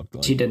either, it looked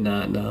like. She did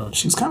not, no.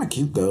 She was kind of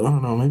cute, though. I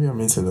don't know. Maybe I'm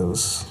into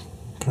those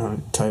kind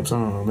of types. I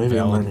don't know. Maybe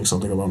I'm learning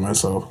something about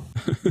myself.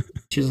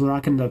 She was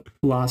rocking the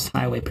Lost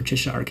Highway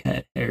Patricia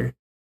Arquette hair.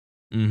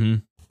 Mm-hmm.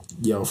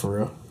 Yo, for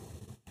real.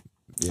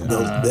 Yeah.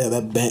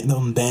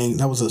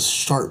 That was a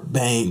sharp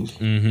bang.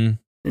 Mm-hmm.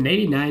 In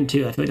 89,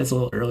 too. I feel like that's a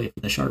little early for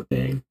the sharp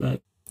bang,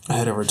 but...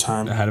 Ahead of her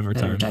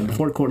time.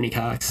 Before Courtney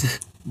Cox.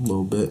 A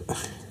little bit.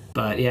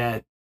 But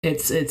yeah,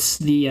 it's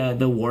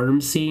the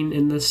worm scene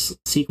in this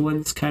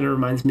sequence kind of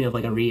reminds me of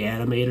like a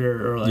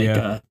Reanimator or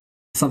like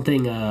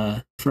something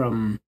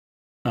from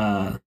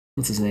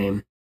what's his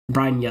name?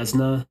 Brian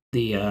Yuzna,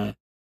 the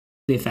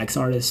effects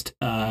artist.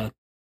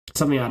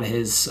 Something out of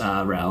his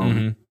realm.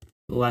 Mm-hmm.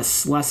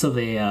 Less of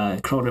a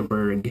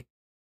Cronenberg,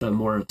 but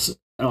more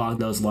along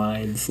those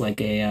lines, like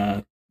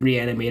a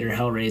Reanimator,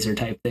 Hellraiser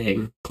type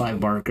thing. Clive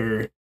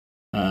Barker,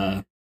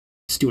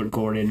 Stuart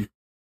Gordon.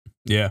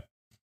 Yeah,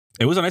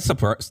 it was a nice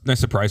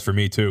surprise for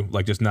me too.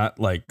 Like just not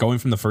like going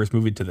from the first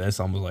movie to this.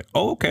 I was like,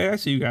 oh okay, I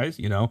see you guys.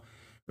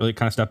 Really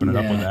kind of stepping it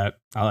up with that.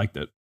 I liked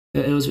it.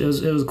 It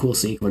was a cool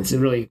sequence. It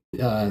really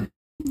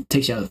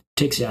takes you out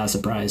of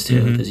surprise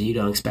too, because you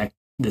don't expect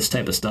this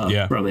type of stuff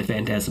from a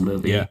Phantasm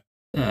movie. Yeah.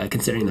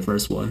 Considering the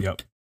first one.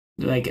 Yep.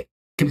 Like,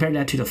 compare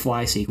that to the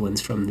fly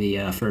sequence from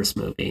the first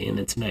movie, and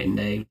it's night and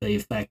day, the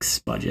effects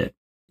budget.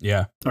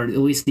 Yeah. Or at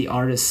least the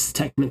artist's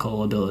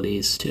technical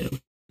abilities, too.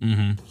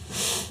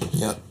 Mm-hmm.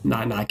 Yep.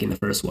 Not knocking the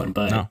first one,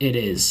 but it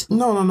is.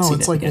 No.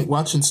 It's like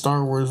watching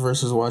Star Wars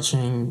versus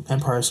watching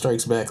Empire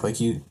Strikes Back. Like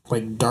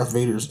Darth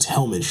Vader's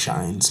helmet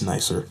shines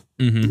nicer.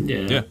 Mm-hmm.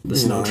 Yeah. The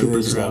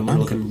snowtroopers are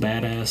looking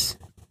badass.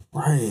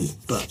 Right.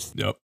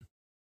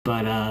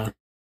 But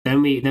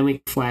then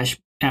we flash.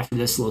 After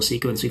this little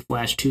sequence, we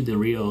flash to the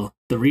real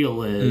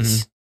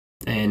Liz,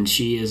 and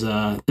she is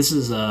this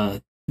is a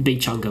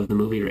big chunk of the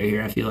movie right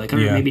here. I feel like, or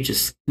maybe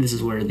just this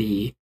is where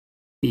the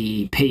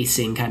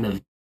pacing kind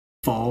of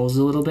falls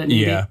a little bit. Maybe.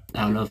 Yeah,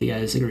 I don't know if you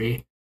guys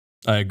agree.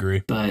 I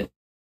agree, but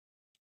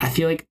I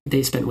feel like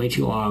they spent way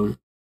too long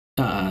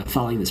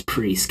following this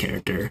priest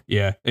character.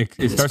 Yeah,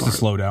 it starts to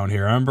slow down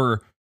here. I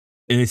remember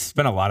they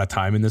spent a lot of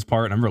time in this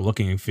part. I remember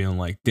looking and feeling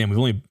like, damn, we've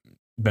only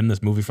been in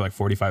this movie for like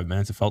 45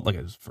 minutes. It felt like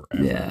it was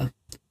forever. Yeah.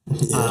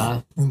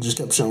 And just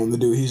kept showing the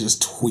dude he's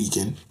just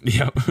tweaking.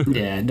 Yep.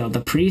 Yeah, no, the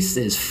priest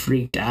is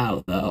freaked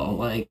out though.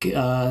 Like,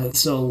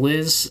 so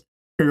Liz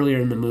earlier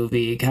in the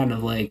movie kind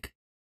of like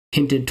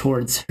hinted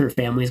towards her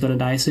family's gonna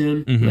die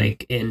soon. Mm-hmm.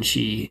 Like, and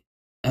she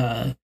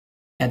at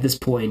this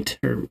point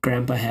her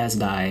grandpa has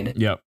died.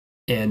 Yep.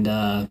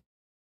 And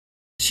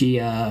she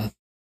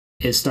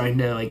is starting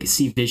to like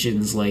see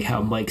visions like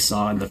how Mike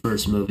saw in the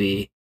first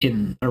movie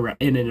in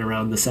and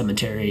around the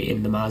cemetery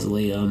in the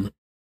mausoleum.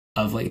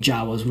 Of like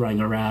Jawas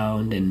running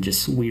around and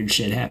just weird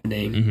shit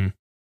happening. Mm-hmm.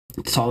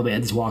 The tall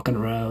man's walking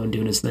around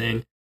doing his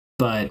thing.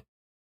 But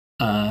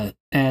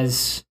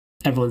as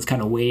everyone's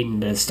kind of waiting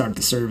to start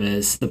the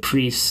service, the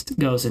priest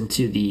goes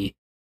into the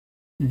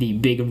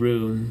big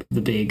room,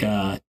 the big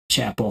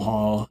chapel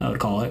hall, I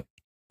would call it.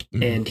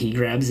 Mm-hmm. And he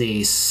grabs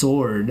a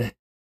sword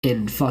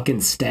and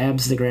fucking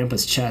stabs the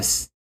grandpa's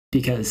chest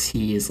because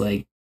he is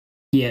like,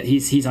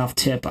 he's off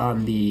tip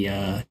on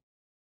the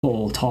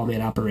whole tall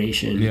man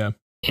operation. Yeah.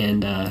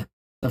 And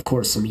of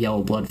course, some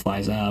yellow blood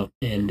flies out,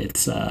 and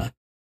it's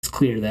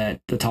clear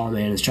that the tall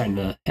man is trying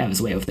to have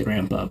his way with the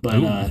grandpa.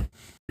 But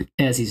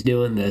as he's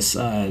doing this,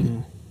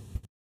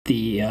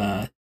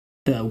 the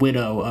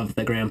widow of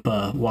the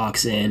grandpa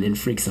walks in and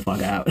freaks the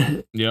fuck out.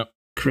 Yep.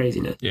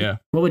 Craziness. Yeah.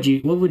 What would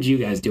you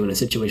guys do in a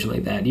situation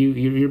like that?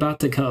 You're about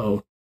to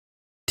go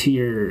to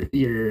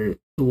your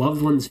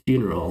loved one's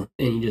funeral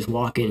and you just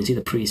walk in and see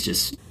the priest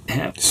just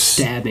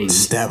stabbing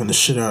the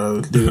shit out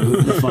of the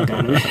dude. The fuck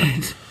out of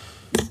it.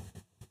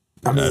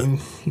 I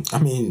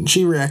mean,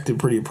 she reacted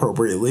pretty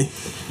appropriately.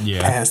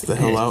 Yeah. Passed the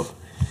hell out.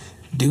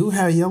 Do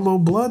have yellow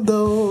blood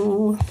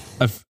though.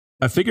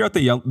 I figure out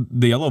the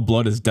yellow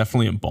blood is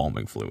definitely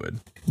embalming fluid.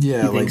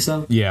 Yeah, you think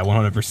so? Yeah,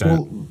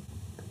 100%.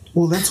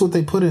 Well, that's what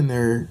they put in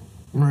there,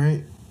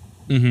 right?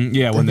 Mm-hmm.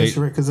 Yeah, when they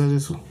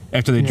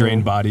after they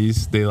drain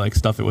bodies, they like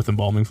stuff it with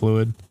embalming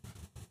fluid.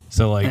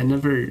 So like, I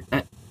never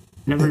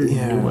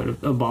knew what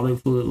embalming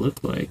fluid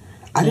looked like.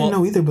 I didn't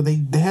know either, but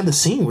they had the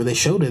scene where they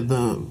showed it,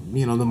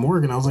 the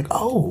morgue, and I was like,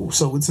 oh,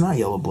 so it's not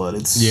yellow blood.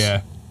 It's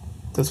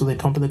that's what they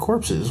pump in the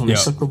corpses when they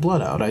suck the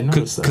blood out. I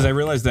noticed that because I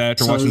realized that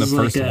after watching the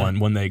first one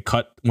when they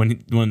cut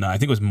when I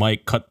think it was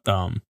Mike cut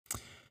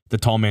the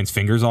tall man's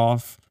fingers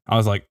off. I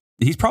was like,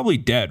 he's probably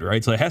dead,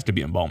 right? So it has to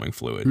be embalming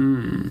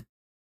fluid.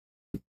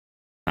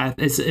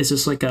 It's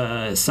just like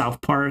a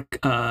South Park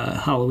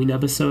Halloween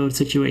episode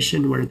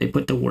situation where they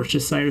put the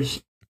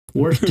Worcestershire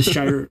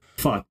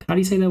fuck, how do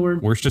you say that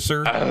word?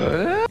 Worcestershire?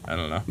 I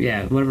don't know.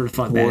 Yeah, whatever the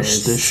fuck that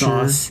is.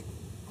 Sauce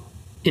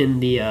in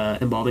the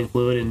embalming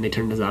fluid and they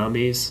turn to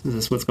zombies. Is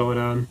this what's going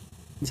on?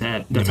 Is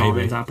that the tall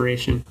man's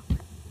operation?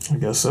 I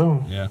guess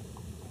so. Yeah.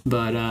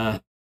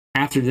 But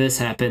after this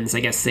happens,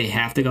 I guess they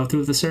have to go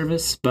through the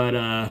service.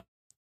 But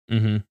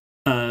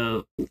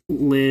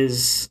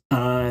Liz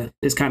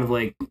is kind of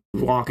like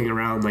walking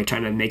around, like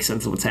trying to make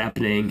sense of what's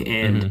happening,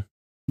 and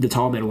the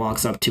tall man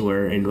walks up to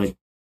her and like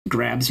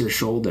grabs her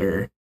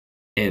shoulder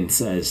and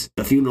says,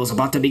 "The funeral's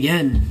about to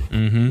begin."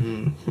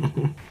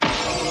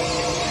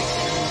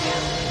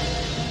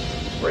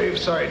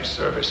 Graveside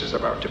service is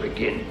about to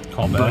begin.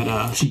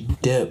 But she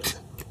dipped.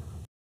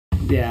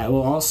 Yeah.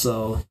 Well,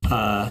 also,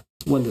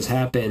 when this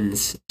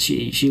happens,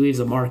 she leaves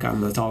a mark on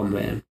the tall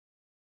man.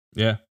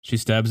 Yeah, she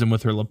stabs him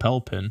with her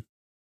lapel pin.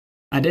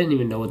 I didn't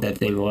even know what that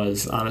thing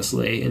was,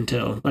 honestly,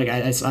 until like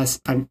I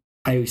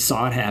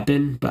saw it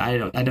happen, but I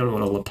don't know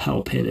what a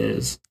lapel pin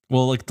is.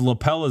 Well, like the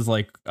lapel is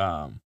like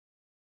the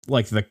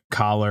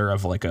collar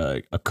of like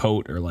a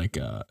coat or like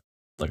a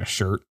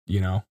shirt,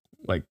 yeah.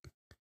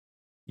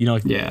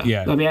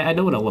 I mean, I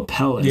know what a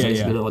lapel is. I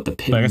just don't know what the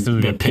pin. But I guess it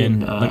would be a pin,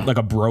 like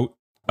a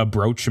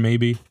brooch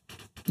maybe.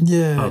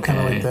 Yeah, okay. Kind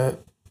of like that.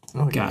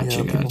 Like,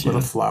 gotcha. Put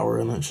a flower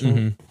in it.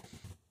 Shit.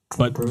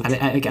 But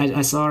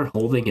I saw her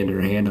holding it in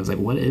her hand. I was like,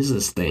 "What is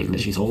this thing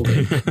that she's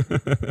holding?"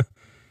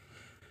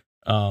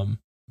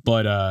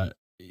 But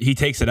he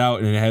takes it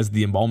out and it has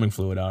the embalming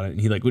fluid on it, and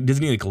he like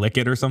doesn't he like lick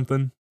it or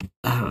something?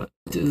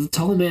 The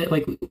tall man,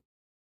 like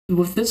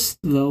with this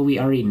though, we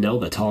already know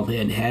the tall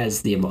man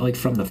has the like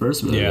from the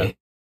first movie. Yeah,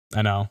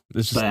 I know.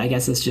 But I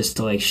guess it's just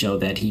to like show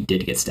that he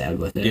did get stabbed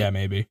with it. Yeah,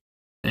 maybe.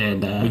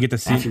 And we get to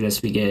see after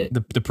this, we get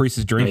the priest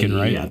is drinking,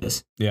 right?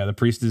 Yeah, the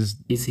priest is.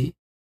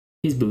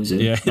 He's boozing.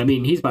 Yeah. I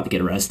mean, he's about to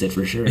get arrested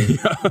for sure.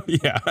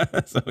 Yeah.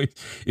 So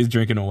he's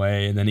drinking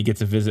away, and then he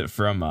gets a visit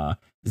from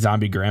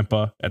zombie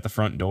grandpa at the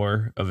front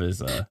door of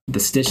his the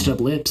stitched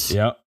up lips.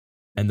 Yep.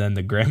 And then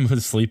the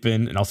grandma's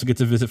sleeping, and also gets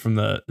a visit from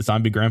the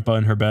zombie grandpa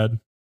in her bed.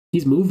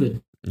 He's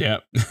moving. Yeah.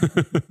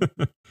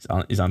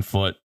 he's on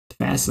foot.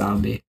 Fast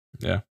zombie.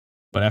 Yeah.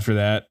 But after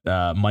that,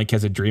 Mike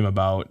has a dream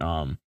about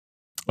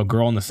a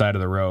girl on the side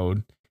of the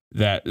road.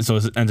 So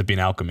it ends up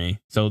being alchemy.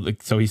 So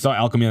he saw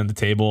alchemy on the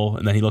table,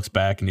 and then he looks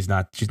back and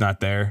she's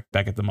not there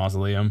back at the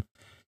mausoleum,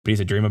 but he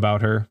has a dream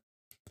about her.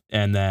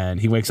 And then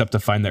he wakes up to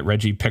find that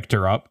Reggie picked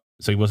her up.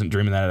 So he wasn't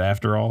dreaming that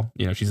after all.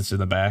 She's just in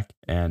the back,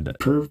 and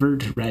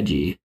pervert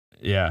Reggie.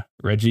 Yeah.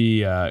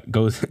 Reggie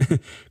goes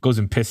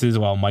and pisses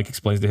while Mike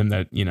explains to him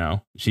that,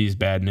 she's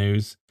bad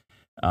news.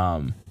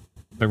 But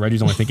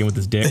Reggie's only thinking with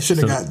his dick. They should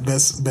have got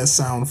best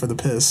sound for the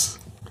piss.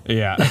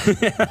 Yeah.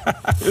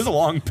 It was a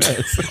long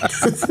piss.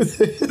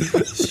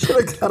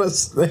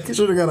 They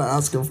should have got an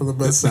Oscar for the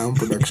best sound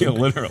production. Yeah,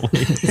 literally.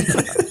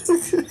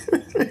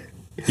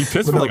 He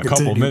pissed for like a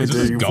couple minutes,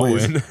 just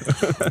going.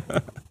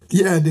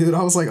 Yeah, dude.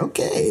 I was like,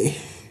 okay.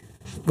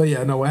 But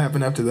yeah, no, what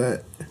happened after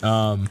that?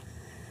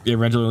 Yeah,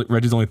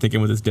 Reggie's only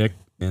thinking with his dick,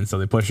 and so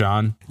they push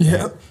on.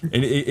 Yeah.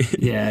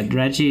 Yeah,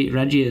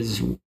 Reggie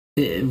is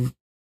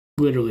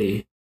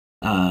literally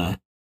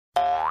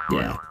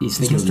yeah, he's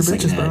thinking of the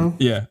second head.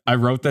 Yeah, I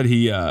wrote that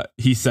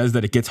he says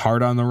that it gets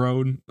hard on the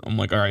road. I'm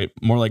like, all right,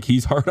 more like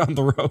he's hard on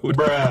the road.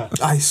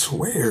 Bruh. I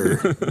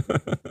swear.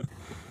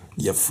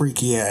 You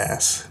freaky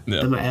ass. Yeah.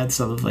 I'm gonna add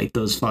some of like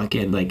those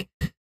fucking like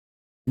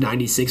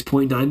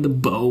 96.9 the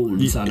bone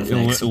sound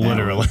effects.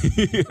 Literally.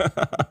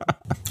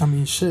 I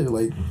mean, shit,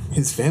 like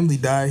his family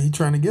died. He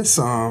trying to get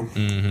some.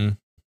 Mm-hmm.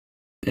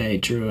 Hey,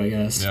 true, I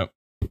guess. Yep.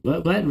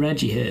 Let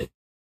Reggie hit.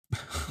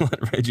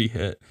 Let Reggie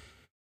hit.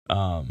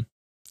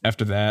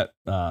 After that,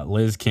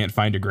 Liz can't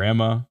find her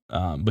grandma,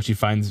 but she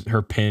finds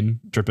her pin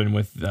dripping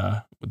with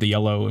the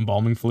yellow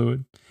embalming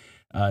fluid.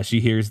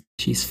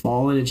 She's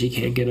fallen and she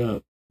can't get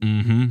up.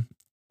 Mm-hmm.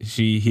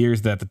 She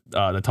hears that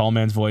the tall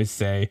man's voice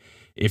say,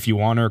 "If you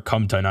want her,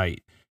 come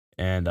tonight."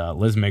 and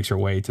Liz makes her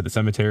way to the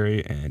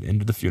cemetery and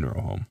into the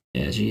funeral home.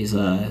 Yeah, she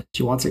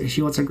wants her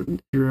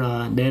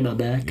Nana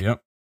back.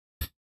 Yep.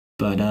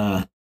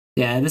 But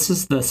yeah, this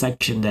is the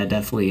section that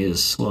definitely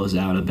slows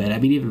down a bit. I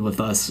mean, even with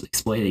us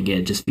explaining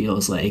it just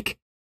feels like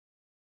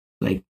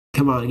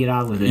come on, get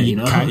on with it, you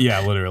know?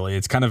 Yeah, literally.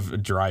 It's kind of a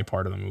dry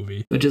part of the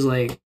movie. Which is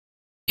like,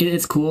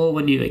 it's cool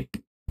when you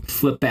like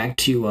flip back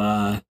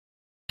to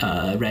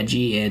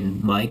Reggie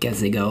and Mike as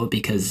they go,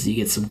 because you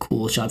get some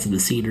cool shots of the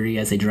scenery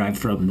as they drive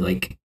from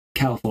like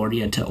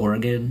California to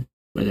Oregon,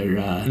 where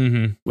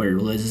they're where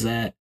Liz is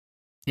at,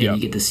 and you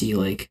get to see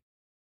like,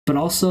 but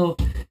also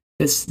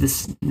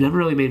this never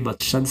really made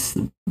much sense.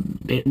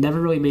 It never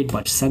really made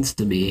much sense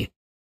to me.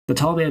 The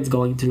tall man's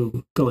going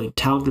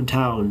town to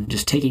town,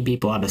 just taking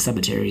people out of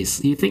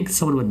cemeteries. You think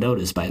someone would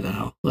notice by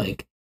now,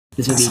 like.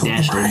 This would be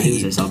national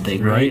news or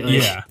something, right? Like,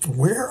 yeah.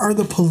 Where are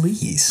the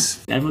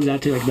police? Everyone's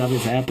acting like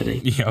nothing's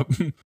happening. Yep.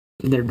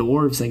 They're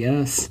dwarves, I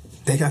guess.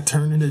 They got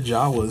turned into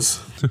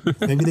Jawas.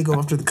 Maybe they go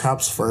after the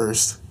cops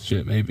first.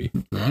 Shit, maybe.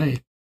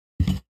 Right.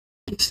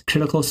 It's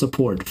critical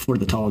support for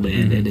the tall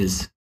man and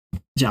his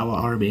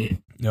Jawa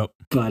army. Yep.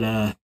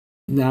 But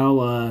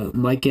now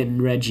Mike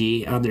and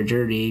Reggie on their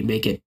journey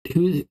make it.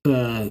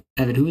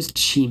 Evan, who's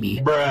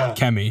Chimi? Bruh.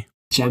 Kemi.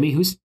 Chemi?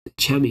 Who's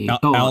Chemi?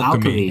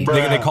 Alchemy.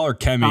 They call her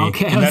Kemi.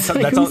 Okay, that's how.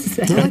 Did they call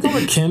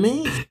her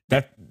Kemi?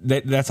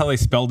 That's how they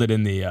spelled it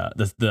in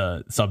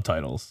the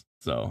subtitles.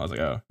 So I was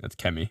like, oh, that's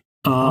Kemi.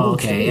 Oh,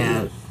 okay,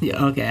 yeah.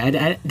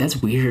 Okay,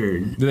 that's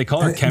weird. They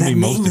call her Kemi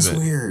most of it. That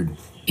name is weird.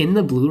 In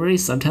the Blu-ray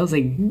subtitles,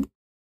 like,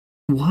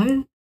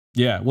 what?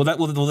 Yeah,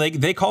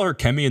 they call her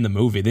Kemi in the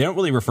movie. They don't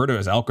really refer to her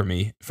as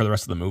Alchemy for the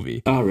rest of the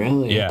movie. Oh,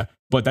 really? Yeah,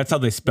 but that's how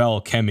they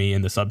spell Kemi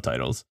in the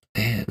subtitles.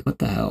 Man, what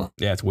the hell?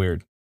 Yeah, it's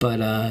weird. But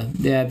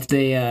yeah,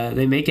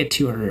 they make it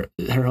to her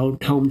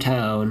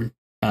hometown,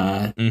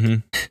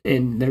 and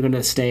they're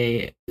gonna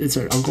stay. It's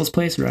her uncle's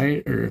place,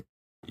 right? Or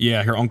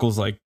yeah, her uncle's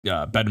like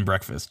bed and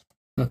breakfast.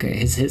 Okay,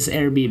 his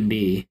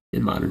Airbnb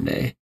in modern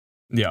day.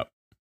 Yep.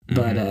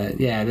 But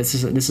yeah, this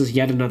is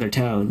yet another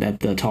town that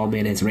the tall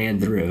man has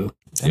ran through.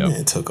 That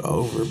man took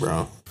over,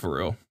 bro. For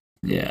real.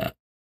 Yeah.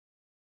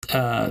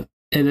 And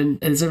then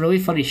there's a really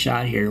funny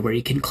shot here where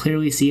you can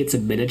clearly see it's a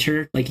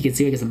miniature. Like you can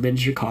see like it's a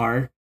miniature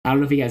car. I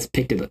don't know if you guys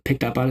picked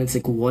up on it. It's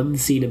like one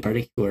scene in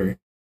particular,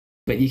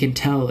 but you can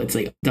tell it's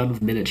like done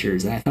with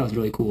miniatures. And I thought it was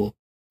really cool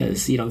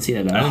because you don't see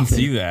that. I didn't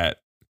see that.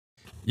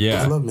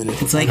 Yeah, I love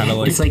miniatures.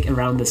 It's like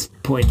around this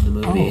point in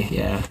the movie.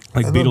 Yeah,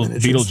 like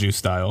Beetlejuice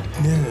style.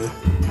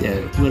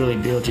 Yeah, literally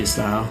Beetlejuice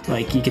style.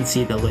 Like you can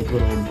see the like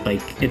little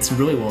like it's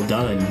really well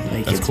done.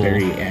 Like That's it's cool.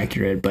 very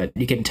accurate, but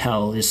you can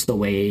tell just the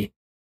way,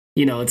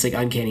 you know, it's like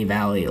Uncanny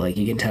Valley. Like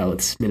you can tell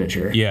it's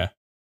miniature. Yeah,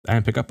 I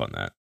didn't pick up on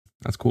that.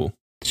 That's cool.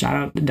 Shout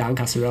out to Don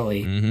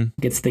Coscarelli.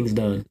 Gets things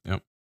done.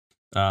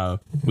 Yep.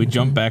 We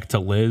jump back to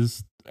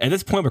Liz. At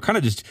this point, we kind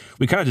of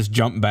just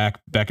jump back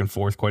and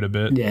forth quite a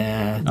bit.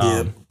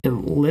 Yeah.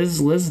 And Liz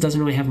doesn't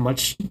really have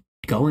much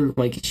going.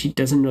 Like she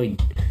doesn't really.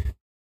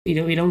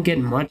 We don't get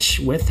much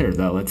with her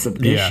though. It's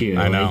an issue.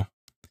 I know.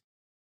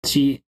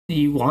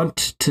 You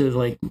want to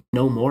like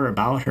know more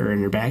about her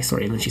and her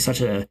backstory, and she's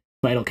such a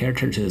vital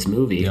character to this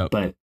movie. Yep.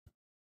 But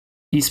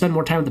you spend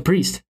more time with the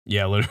priest.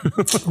 Yeah,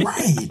 literally.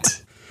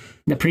 Right.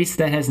 The priest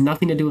that has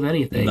nothing to do with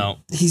anything. No.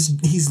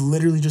 He's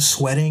literally just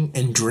sweating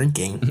and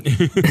drinking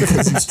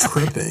because he's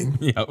tripping.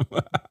 Yep.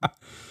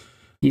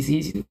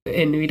 He's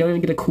and we don't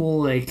even get a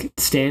cool like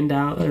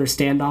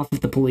standoff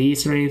with the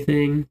police or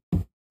anything.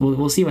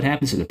 We'll see what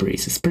happens to the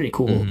priest. It's pretty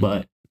cool,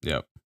 but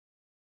yep.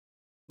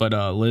 But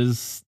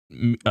Liz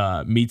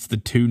meets the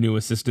two new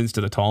assistants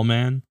to the tall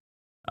man.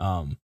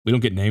 We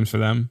don't get names for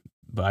them.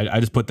 But I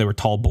just put they were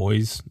tall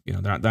boys. You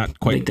know, they're not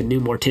quite like the new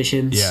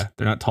morticians. Yeah,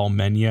 they're not tall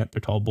men yet. They're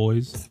tall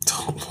boys.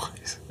 Tall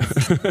boys.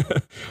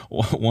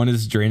 One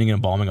is draining and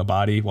embalming a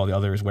body, while the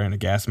other is wearing a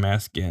gas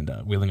mask and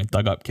wheeling a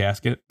dug-up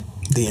casket.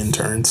 The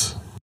interns.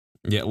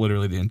 Yeah,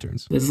 literally the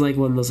interns. This is like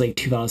one of those like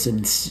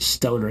 2000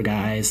 stoner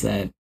guys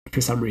that for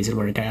some reason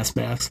wear a gas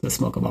mask that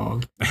smoke a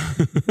bong.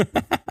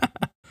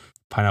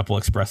 Pineapple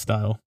Express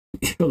style.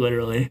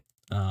 Literally.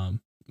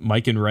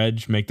 Mike and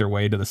Reg make their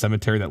way to the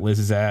cemetery that Liz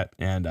is at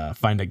and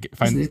find.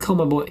 You call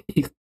my boy.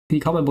 You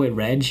call my boy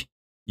Reg?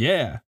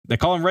 Yeah, they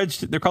call him Reg.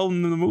 They're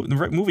calling him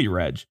the movie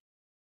Reg.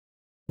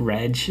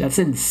 Reg, that's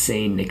an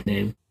insane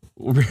nickname.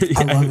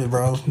 I love it,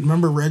 bro.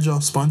 Remember Reg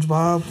off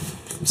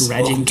SpongeBob?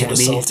 Reg and to the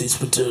Kemi. salty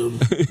spittoon.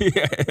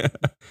 Yeah.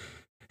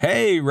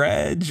 Hey,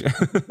 Reg.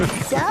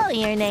 So,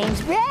 your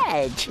name's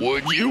Reg.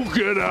 Would you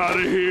get out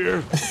of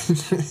here?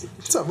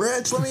 What's up,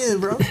 Reg? Let me in,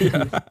 bro.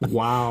 Yeah.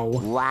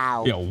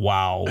 Wow. Yeah,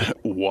 wow.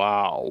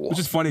 Wow. Which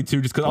is funny,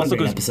 too, just because What a also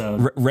great because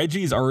episode.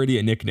 Reggie's already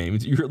a nickname.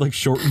 You're like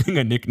shortening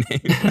a nickname.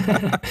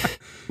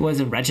 Was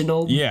it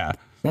Reginald? Yeah.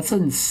 That's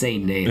an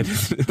insane name.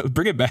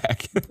 Bring it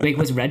back. Like,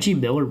 was Reggie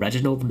Miller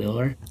Reginald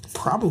Miller?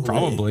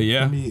 Probably,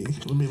 yeah. Let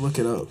me look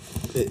it up.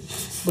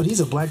 But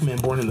he's a black man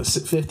born in the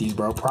 50s,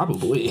 bro.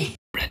 Probably.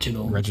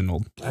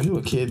 Reginald. I knew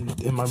a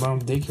kid in my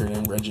mom's daycare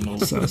named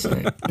Reginald. So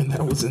sick. And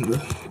that was in the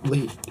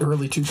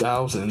early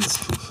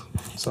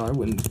 2000s. So I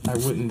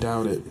wouldn't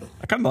doubt it.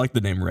 I kind of like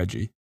the name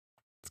Reggie.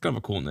 It's kind of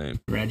a cool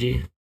name.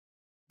 Reggie.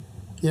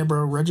 Yeah,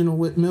 bro. Reginald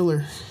Whit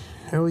Miller.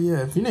 Hell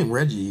yeah. If you name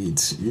Reggie,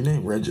 you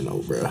name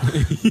Reginald, bro.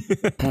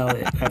 Hell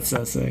yeah. That's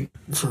so sick.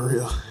 For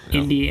real.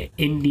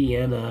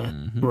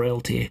 Indiana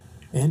royalty.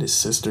 And his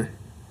sister.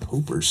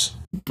 Hoopers.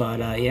 But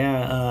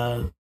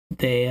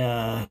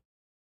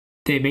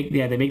they make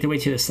their way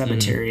to the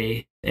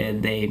cemetery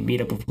and they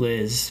meet up with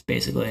Liz.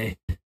 Basically,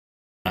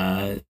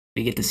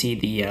 we get to see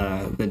the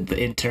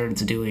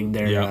interns doing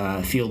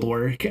their field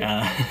work.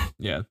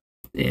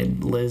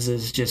 And Liz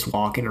is just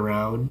walking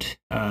around.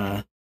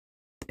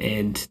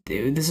 And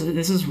this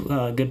is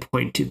a good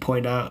point to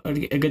point out,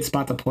 a good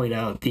spot to point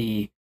out.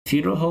 The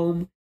funeral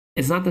home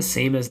is not the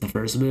same as the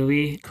first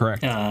movie.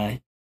 Correct.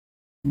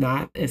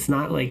 It's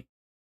not like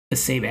the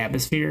same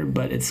atmosphere,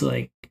 but it's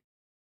like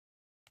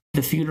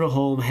the funeral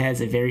home has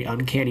a very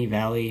uncanny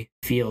valley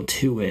feel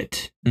to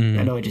it.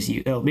 I know I just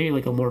used maybe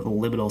like a more of a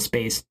liminal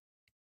space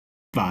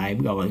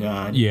vibe going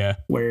on. Yeah,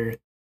 where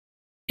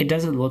it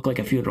doesn't look like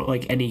a funeral,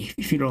 like any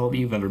funeral home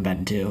you've ever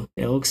been to.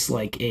 It looks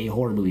like a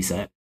horror movie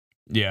set.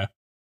 Yeah,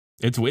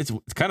 it's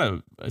got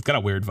a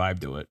weird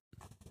vibe to it.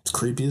 It's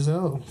creepy as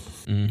hell.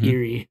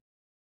 Eerie.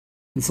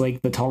 It's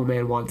like the tall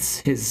man wants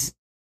his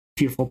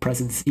fearful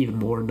presence even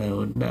more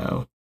known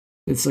now.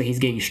 It's like he's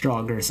getting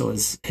stronger, so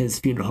his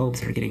funeral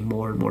homes are getting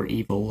more and more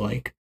evil.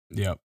 Like,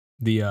 yeah,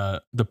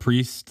 the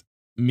priest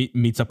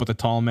meets up with the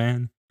tall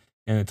man,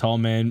 and the tall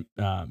man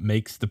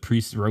makes the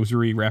priest's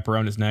rosary wrap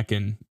around his neck.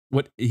 And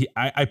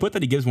I put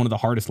that he gives one of the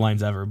hardest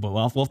lines ever, but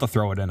we'll have to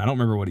throw it in. I don't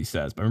remember what he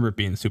says, but I remember it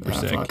being super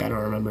sick. Fuck, I don't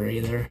remember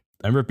either.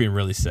 I remember it being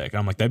really sick.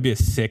 I'm like, that'd be a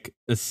sick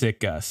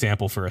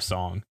sample for a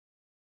song.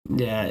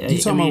 Yeah, you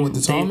talking about what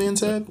the tall man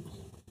said?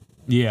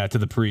 Yeah, to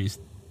the priest.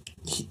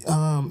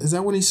 Is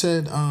that when he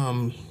said,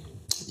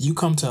 "You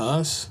come to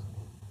us"?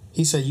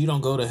 He said, "You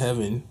don't go to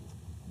heaven,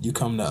 you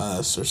come to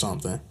us," or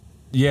something.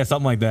 Yeah,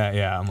 something like that.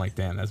 Yeah, I'm like,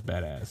 damn, that's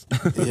badass.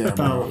 Yeah,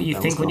 bro. Oh, you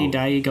think when you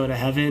die you go to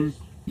heaven?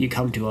 You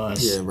come to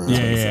us. Yeah, bro.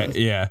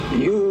 Yeah.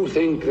 You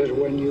think that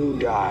when you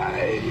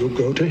die you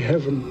go to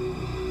heaven?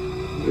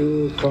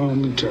 You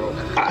come to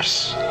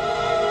us.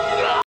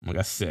 Oh my God,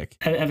 that's sick.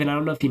 Evan, I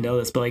don't know if you know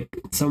this, but like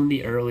some of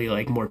the early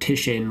like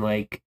Mortician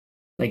like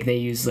they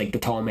use like the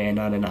tall man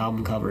on an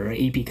album cover, an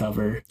EP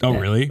cover. Oh,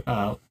 really?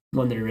 One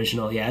of the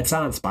original. Yeah, it's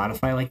not on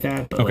Spotify like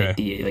that, but like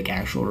the like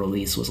actual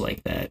release was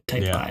like that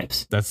type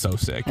vibes. That's so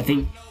sick. I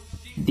think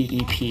the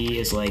EP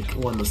is like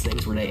one of those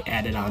things where they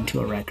added onto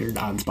a record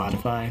on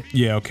Spotify.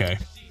 Yeah. Okay.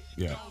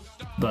 Yeah.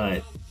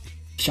 But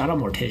shout out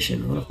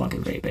Mortician. What a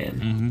fucking great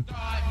band.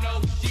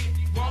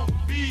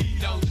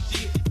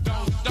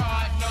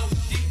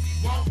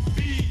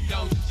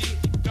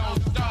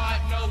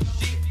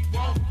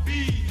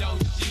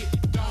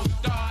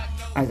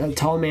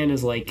 Tall Man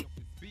is like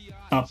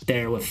up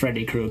there with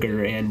Freddy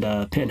Krueger and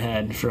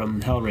Pinhead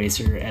from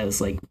Hellraiser as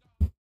like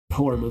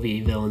horror movie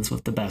villains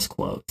with the best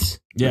quotes.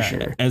 Yeah,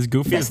 sure. As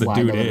goofy as the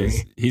dude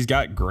is, he's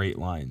got great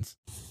lines.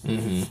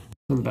 The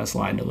best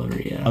line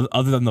delivery, yeah.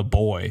 Other than the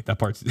boy, that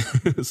part's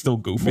still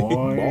goofy.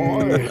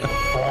 Boy.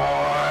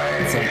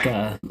 It's like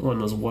one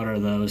of those "what are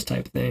those"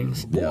 type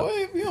things.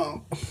 Boy,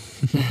 yo.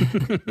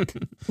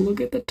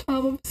 Look at the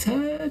top of his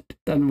head.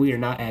 And we are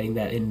not adding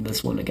that in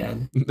this one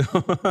again. Look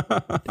at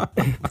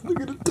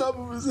the top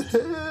of his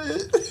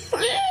head.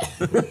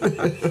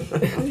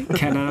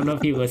 Ken, I don't know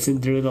if you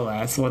listened through the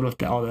last one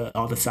with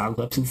all the sound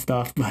clips and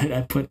stuff,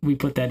 but we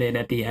put that in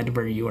at the end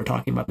where you were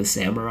talking about the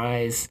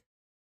samurais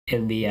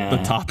and the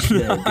top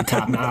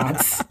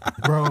knots.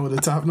 Bro, the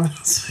top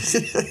knots.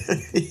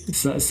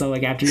 so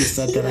like after you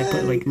said that, I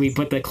put we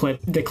put the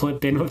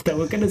clip in with the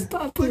look at his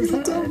top of his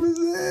head.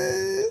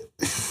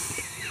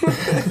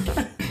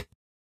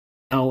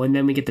 Oh, and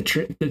then we get the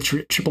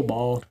triple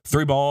ball.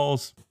 3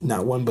 balls.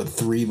 Not one, but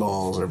 3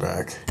 balls are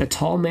back. The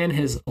tall man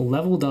has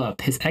leveled up.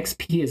 His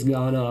XP has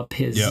gone up.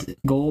 His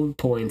gold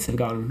points have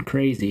gone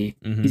crazy.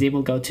 He's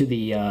able to go to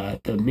the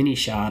mini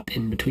shop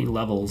in between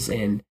levels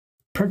and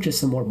purchase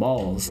some more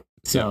balls.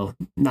 So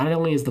not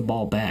only is the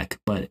ball back,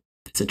 but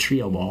it's a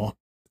trio ball.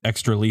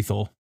 Extra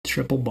lethal.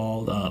 Triple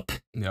balled up.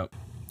 Yep.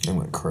 I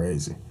went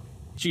crazy.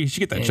 You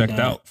should get that checked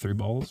out. 3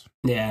 balls.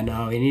 Yeah,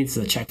 no, he needs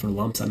to check for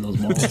lumps on those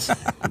balls.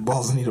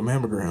 Balls need a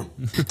mammogram.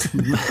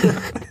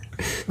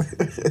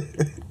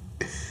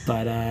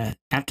 But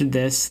after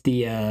this,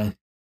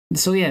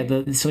 so he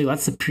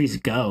lets the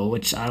priest go,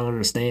 which I don't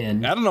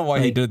understand. I don't know why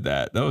he did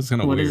that. That was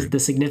kind of weird. What is the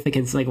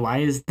significance? Like, why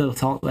is the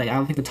tall? Like, I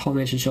don't think the tall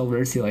man should show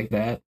mercy like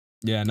that.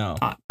 Yeah, no.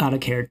 Out of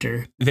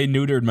character. They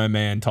neutered my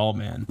man, tall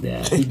man.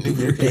 Yeah,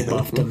 they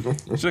buffed him.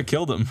 Should have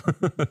killed him.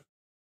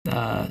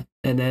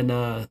 And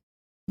then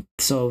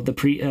so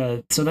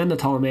then the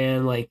tall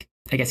man, like,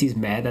 I guess he's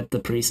mad that the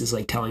priest is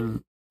like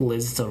telling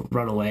Liz to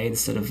run away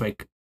instead of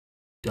like,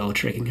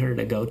 tricking her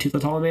to go to the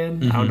tall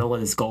man. I don't know what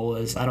his goal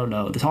is. I don't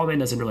know. The tall man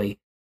doesn't really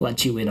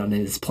let you in on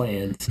his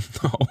plans.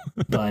 No.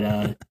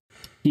 But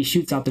he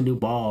shoots out the new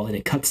ball and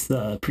it cuts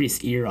the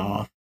priest's ear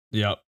off.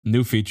 Yep.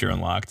 New feature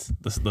unlocked.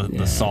 The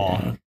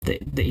saw. Yeah.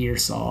 The ear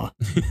saw.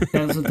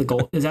 That's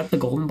what is that the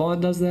golden ball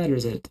that does that, or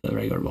is it the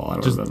regular ball? I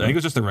don't remember. I think it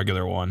was just the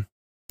regular one.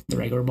 The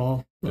regular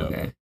ball? Yep.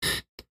 Okay.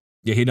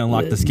 Yeah, he didn't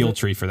unlock the skill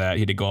tree for that.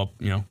 He had to go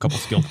up, a couple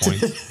skill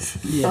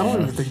points. I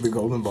don't even think the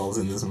golden ball's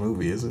in this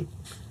movie, is it?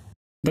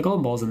 The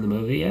golden ball's in the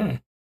movie, yeah.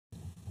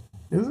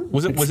 Is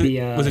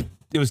it?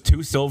 It was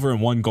 2 silver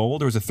and 1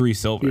 gold, or was it 3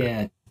 silver?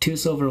 Yeah, 2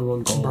 silver and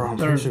 1 gold. Bro, I'm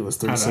pretty sure it was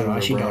 3 silver. I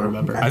actually don't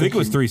remember. I think it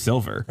was 3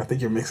 silver. I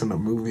think you're mixing up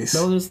movies.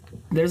 No,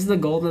 there's the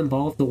golden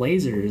ball with the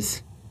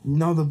lasers.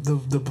 No,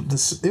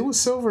 it was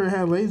silver. It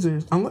had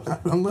lasers.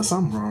 Unless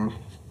I'm wrong.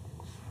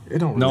 It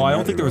don't. No, really I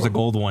don't think there was a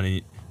gold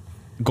one.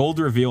 Gold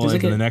reveal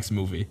in the next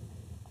movie.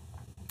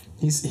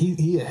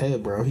 He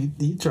ahead, bro.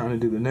 He trying to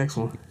do the next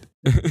one.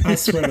 I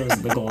swear there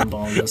was the golden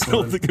ball in this one.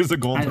 I don't think there's a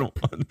golden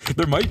one.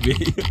 There might be.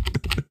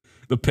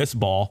 The piss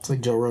ball. It's like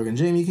Joe Rogan.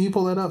 Jamie, can you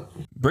pull that up?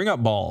 Bring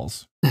up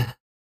balls.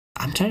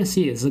 I'm trying to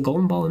see. Is the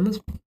golden ball in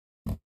this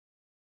one?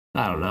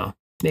 I don't know.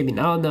 Maybe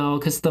no,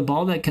 because the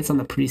ball that gets on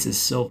the priest is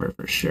silver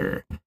for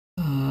sure.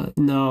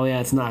 No, yeah,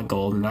 it's not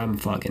golden. I'm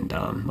fucking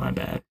dumb. My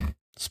bad.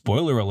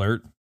 Spoiler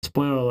alert.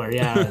 Spoiler alert,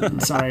 yeah.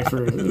 I'm sorry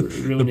for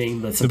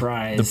ruining the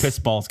surprise. The piss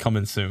ball's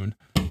coming soon.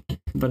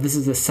 But this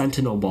is the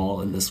Sentinel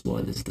ball, and this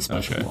one is the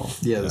special ball.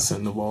 Yeah, the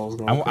Sentinel ball's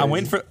going I'm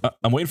waiting for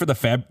the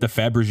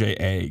Fabergé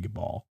egg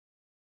ball.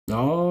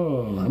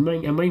 Oh, I'm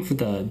waiting for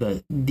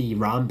the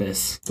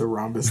rhombus. The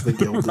rhombus, the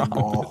gilded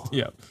ball.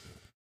 Yeah.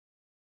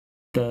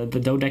 The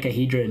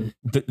dodecahedron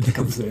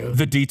comes through.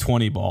 The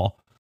D20 ball.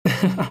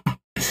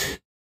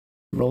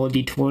 Roll a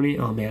D20.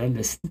 Oh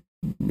man,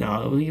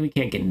 no, we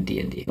can't get into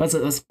D&D. Let's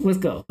go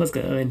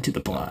into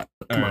the plot.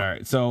 All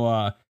right.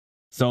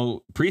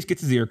 So Priest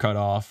gets his ear cut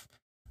off.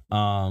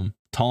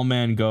 Tall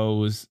man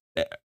goes.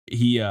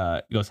 He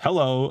goes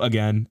hello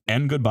again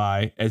and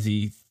goodbye as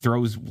he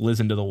throws Liz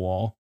into the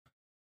wall.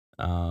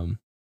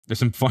 There's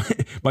some fun.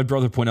 My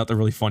brother pointed out the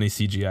really funny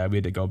CGI. We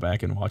had to go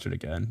back and watch it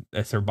again.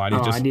 As her body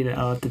just.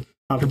 I'll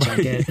have to check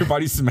it. Her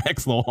body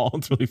smacks the wall.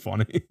 It's really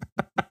funny.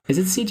 Is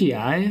it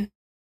CGI?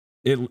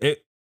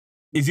 It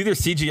is either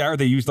CGI or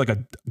they used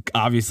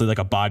obviously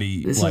a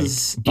body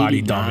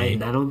body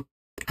dummy.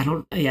 I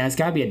don't. Yeah, it's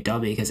gotta be a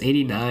dummy because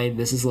 89.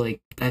 This is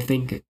I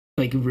think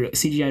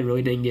CGI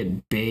really didn't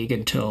get big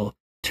until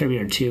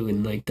Terminator 2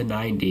 in the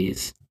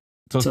 90s.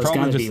 So it's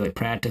gotta be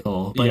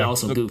practical, but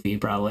also goofy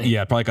probably.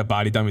 Yeah, probably a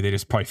body dummy they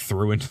just probably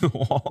threw into the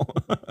wall.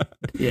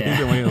 Yeah,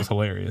 either way, it was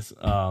hilarious.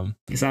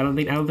 Because I don't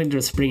think they're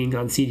springing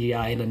on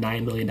CGI in a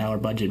 $9 million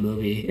budget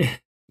movie,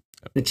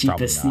 the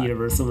cheapest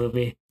Universal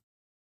movie.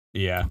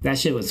 Yeah, that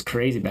shit was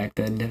crazy back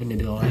then. Having to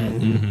do all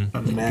that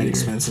on the mad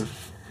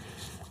expensive,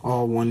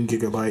 all 1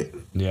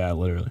 gigabyte. Yeah,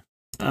 literally.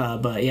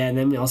 But yeah, and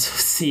then we also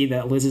see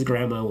that Liz's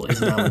grandma is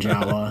now a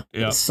Jawa.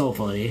 Yep. It's so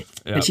funny.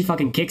 Yep. And she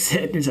fucking kicks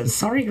it and says,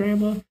 "Sorry,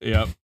 grandma."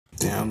 Yep.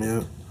 Damn,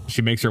 yeah.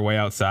 She makes her way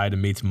outside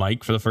and meets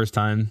Mike for the first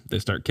time. They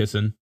start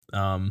kissing.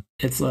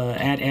 It's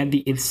add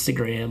the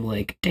Instagram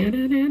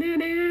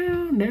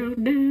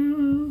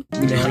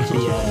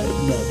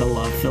the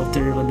love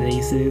filter when they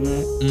used to do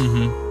that.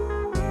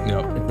 Mm-hmm.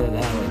 Yep.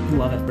 That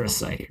love at first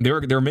sight. They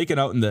were making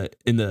out in the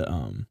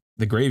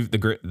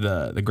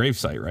grave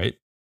site, right?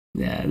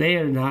 Yeah, they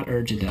are not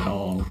urgent at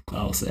all.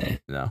 I'll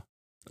say. No.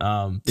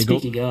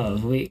 Speaking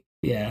of,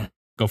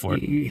 go for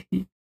it.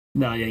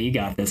 No, yeah, you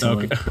got this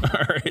one.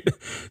 All right.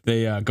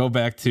 They go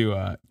back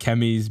to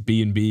Kemi's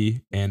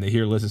B&B and they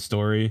hear Liz's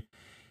story,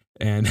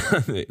 and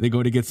they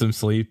go to get some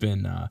sleep,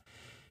 and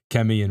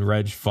Kemi and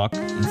Reg fuck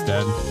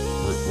instead.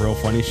 Real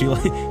funny.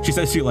 She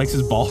says she likes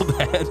his bald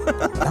head.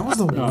 That was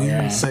the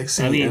weirdest sex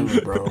scene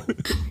ever, bro.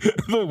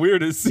 The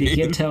weirdest scene.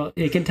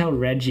 You can tell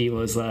Reggie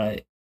was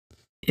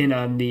in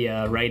on the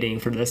writing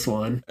for this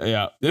one.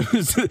 Yeah, it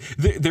was.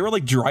 They were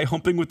dry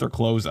humping with their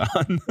clothes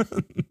on.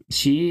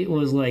 She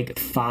was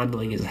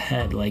fondling his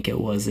head like it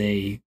was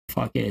a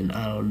fucking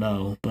I don't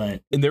know,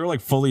 but and they were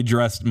fully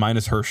dressed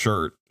minus her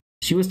shirt.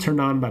 She was turned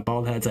on by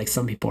bald heads like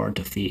some people are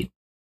to feet.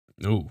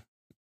 Ooh.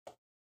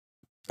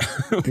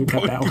 We can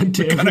cut that one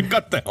too. We gotta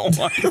cut that one.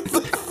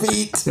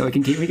 Feet. So we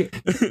can keep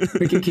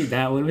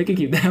that one. We can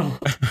keep that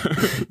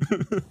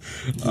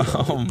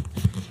one.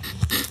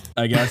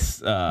 I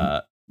guess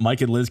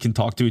Mike and Liz can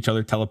talk to each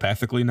other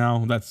telepathically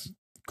now. That's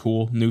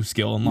cool. New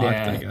skill unlocked,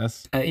 I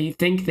guess. You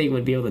think they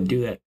would be able to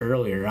do that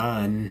earlier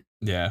on?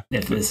 Yeah.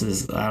 If this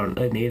is, I don't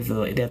know, maybe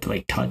they have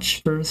to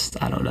touch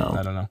first. I don't know.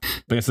 But I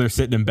guess they're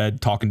sitting in bed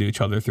talking to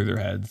each other through their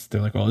heads. They're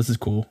like, "Well, this is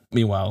cool."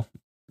 Meanwhile,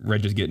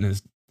 Reg is getting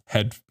his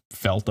head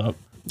felt up.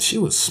 She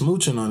was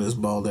smooching on his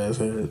bald ass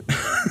head.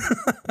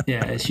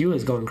 Yeah, she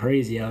was going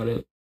crazy on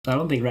it. I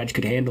don't think Reg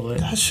could handle it.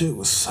 That shit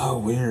was so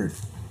weird.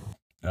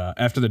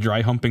 After the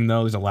dry humping,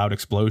 though, there's a loud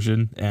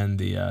explosion, and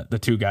the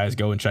two guys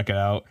go and check it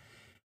out.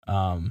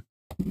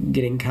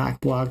 Getting cock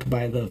blocked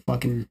by the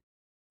fucking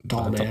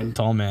tall man.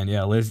 Tall man,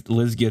 yeah.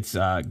 Liz gets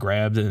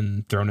grabbed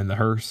and thrown in the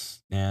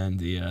hearse, and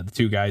the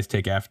two guys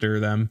take after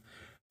them.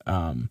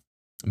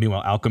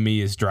 Meanwhile, Alchemy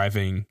is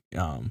driving.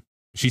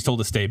 She's told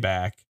to stay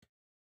back,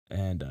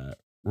 and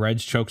Reg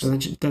chokes.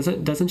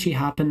 Doesn't she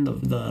hop in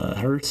the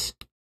hearse?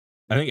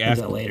 I think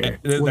after that later.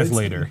 That's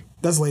later.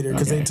 That's later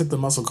because they took the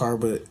muscle car,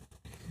 but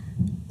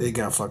they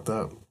got fucked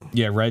up.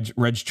 Yeah,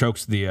 Reg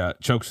chokes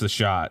the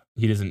shot.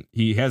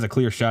 He has a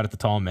clear shot at the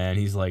tall man.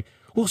 He's like,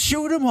 "Well,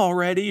 shoot him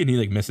already," and he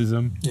like misses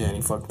him. Yeah, and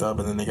he fucked up,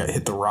 and then they got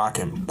hit the rock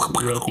and.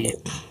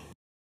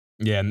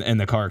 Yeah, and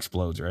the car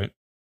explodes, right?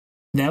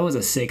 That was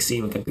a sick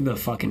scene with the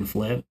fucking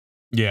flip.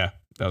 Yeah,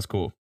 that was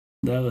cool.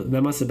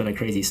 That must have been a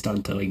crazy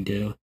stunt to like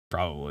do.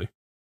 Probably.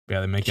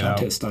 Yeah, they make Shout it out.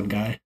 to a stunt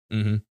guy.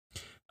 Mm-hmm.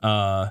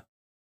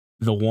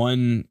 The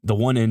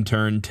one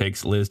intern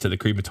takes Liz to the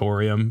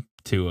crematorium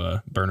to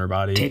burn her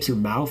body. Tapes her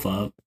mouth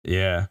up.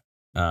 Yeah.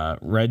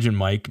 Reg and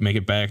Mike make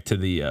it back to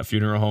the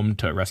funeral home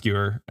to rescue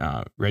her.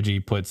 Reggie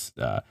puts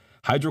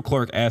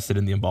hydrochloric acid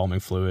in the embalming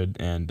fluid,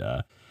 and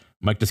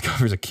Mike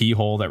discovers a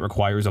keyhole that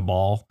requires a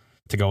ball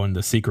to go in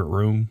the secret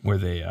room where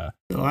they a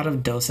lot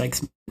of Deus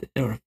Ex,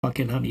 or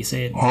fucking, how do you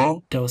say it?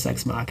 Deus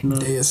Ex Machina.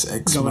 Deus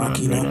Ex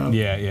Machina. Right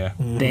yeah.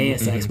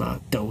 Deus Ex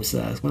Machina. Deus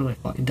Ex. What am I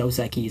fucking? Deus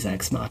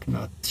Ex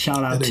Machina.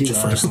 Shout out to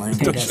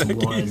Phantasm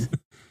 1.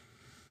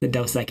 The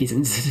Deus Ex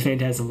in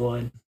Phantasm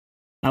 1.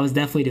 I was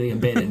definitely doing a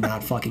bit and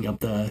not fucking up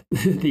the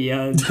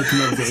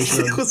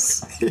pronunciation. It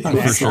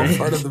was all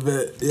part of the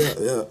bit.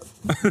 Yeah.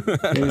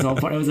 It was all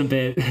part. It was a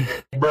bit.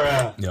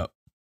 Bruh. Yep.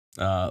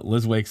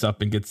 Liz wakes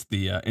up and gets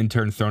the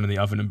intern thrown in the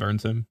oven and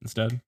burns him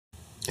instead.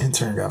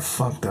 Intern got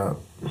fucked up.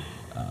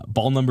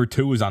 Ball number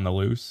 2 is on the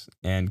loose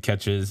and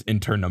catches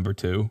intern number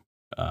 2.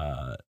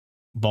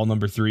 Ball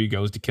number 3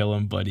 goes to kill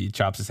him, but he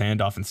chops his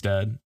hand off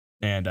instead.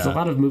 And there's a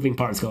lot of moving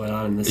parts going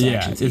on in this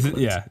action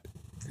sequence.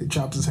 He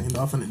chops his hand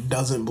off and it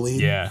doesn't bleed.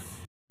 Yeah.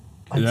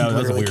 Like, that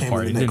was a weird part. He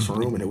came in the next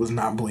room and it was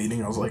not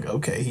bleeding. I was like,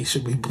 okay, he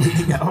should be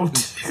bleeding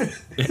out.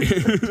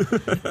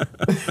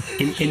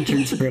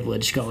 Intern's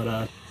privilege going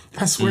on.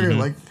 I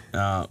swear,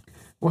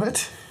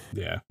 what?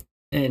 Yeah.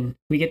 And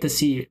we get to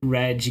see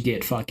Reg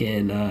get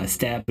fucking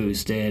stat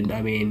boosted.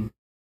 I mean,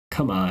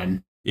 come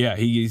on. Yeah,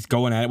 he's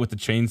going at it with the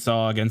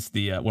chainsaw against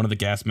the one of the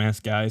gas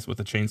mask guys with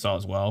the chainsaw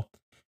as well.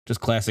 Just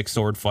classic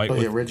sword fight. Oh,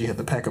 yeah, Reggie had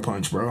the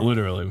pack-a-punch, bro.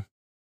 Literally.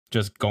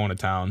 Just going to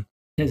town.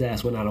 His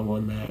ass would not have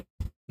won that.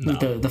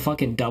 No. The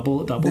fucking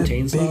double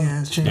chainsaw. Big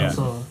ass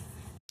chainsaw. Yeah.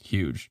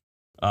 Huge.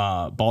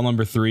 Ball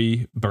number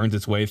 3 burns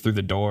its way through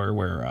the door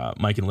where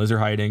Mike and Liz are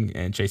hiding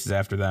and chases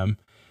after them.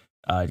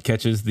 It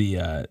catches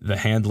the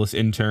handless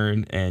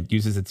intern and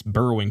uses its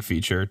burrowing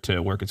feature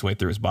to work its way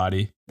through his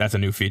body. That's a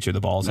new feature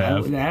the balls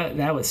have.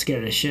 That would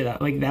scare the shit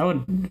out. Like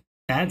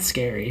that's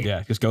scary. Yeah,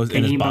 it just goes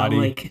in his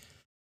body.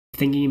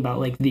 Thinking about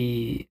like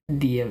the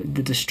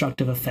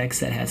destructive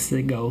effects that has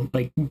to go,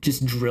 like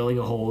just drilling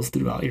holes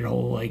throughout your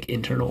whole like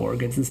internal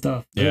organs and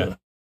stuff. Yeah. Ugh.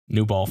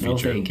 New ball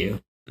feature. No, thank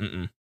you.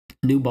 Mm-mm.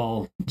 New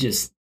ball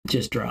just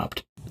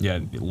dropped. Yeah,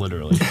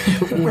 literally.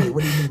 Wait,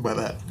 what do you mean by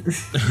that?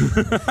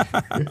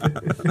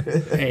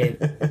 Hey,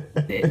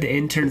 the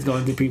intern's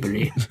going through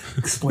puberty.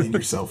 Explain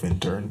yourself,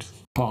 intern.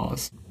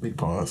 Pause. Big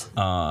pause.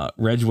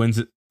 Reg wins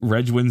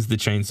the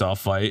chainsaw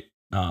fight.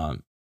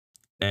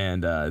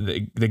 And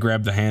they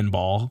grab the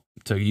handball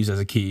to use as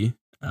a key.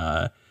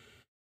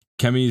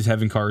 Kemi is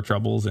having car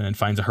troubles and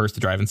finds a hearse to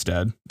drive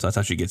instead. So that's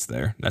how she gets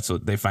there. That's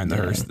what they find the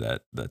hearse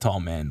that the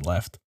tall man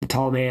left. The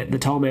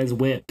tall man's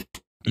whip.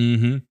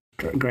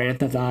 Mm-hmm. Grand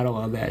Theft Auto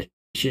on that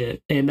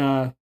shit. And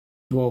well,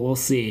 we'll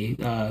see.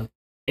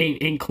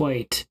 Ain't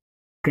quite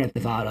Grand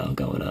Theft Auto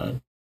going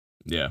on.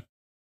 Yeah.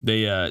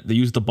 They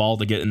use the ball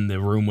to get in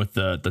the room with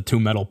the 2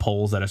 metal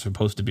poles that are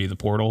supposed to be the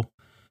portal.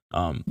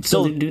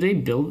 So do they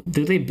build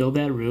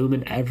that room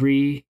in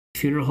every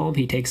funeral home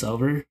he takes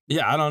over?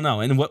 Yeah, I don't know.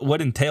 And what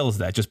entails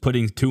that? Just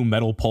putting 2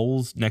 metal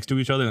poles next to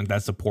each other, like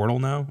that's a portal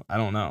now? I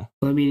don't know.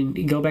 Well, I mean,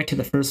 go back to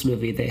the first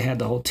movie, they had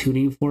the whole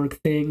tuning fork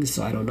thing,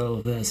 so I don't know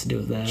if that has to do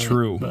with that.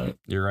 True, but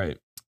you're right.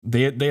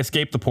 They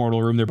escape the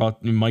portal room.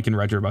 Mike and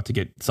Reg are about to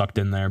get sucked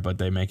in there, but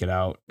they make it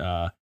out.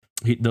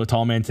 The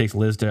tall man takes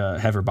Liz to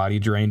have her body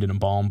drained and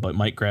embalmed, but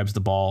Mike grabs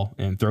the ball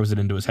and throws it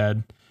into his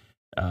head.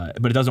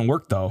 But it doesn't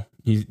work though.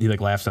 He like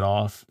laughs it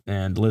off,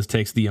 and Liz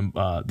takes the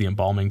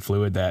embalming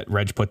fluid that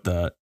Reg put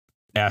the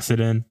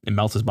acid in and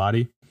melts his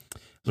body. It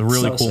was a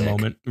really cool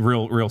moment.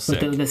 Real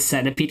sick. With the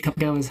centipede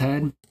coming out of his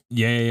head.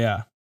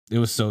 Yeah. It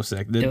was so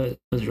sick. It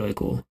was really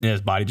cool. Yeah,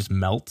 his body just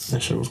melts.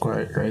 That shit was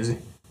quite crazy.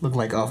 Looked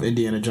like off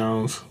Indiana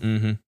Jones.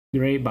 Mm-hmm.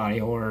 Great body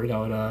horror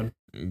going on.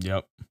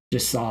 Yep.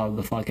 Just saw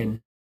the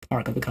fucking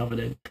Ark of the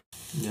Covenant.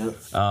 Yep.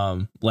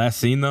 Last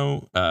scene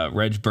though,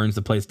 Reg burns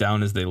the place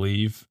down as they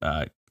leave.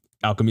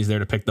 Alchemy's there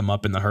to pick them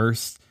up in the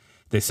hearse.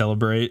 They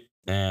celebrate,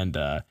 and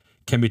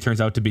Kemi turns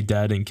out to be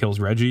dead and kills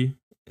Reggie.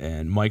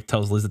 And Mike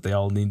tells Liz that they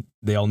all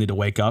need to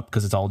wake up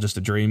because it's all just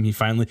a dream. He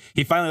finally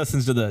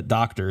listens to the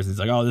doctors. And he's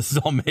like, "Oh, this is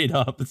all made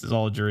up. This is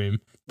all a dream."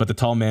 But the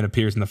tall man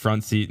appears in the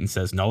front seat and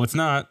says, "No, it's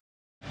not.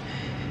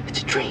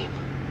 It's a dream.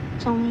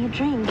 It's only a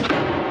dream."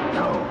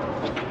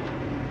 No,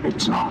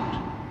 it's not.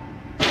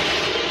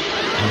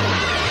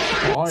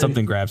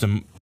 Something grabs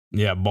him.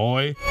 Yeah,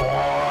 boy.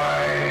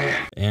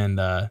 And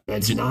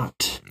it's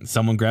not.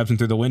 Someone grabs him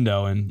through the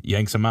window and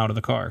yanks him out of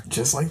the car.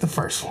 Just like the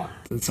first one.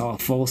 It's all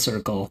full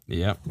circle.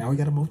 Yep. Now we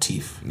got a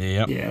motif.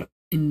 Yep. Yeah.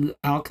 In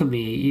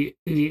alchemy,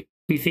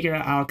 we figure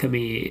out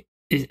Alchemy.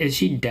 Is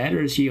she dead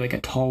or is she like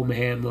a tall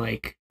man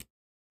like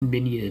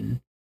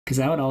minion? Because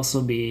that would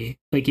also be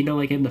like, you know,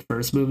 like in the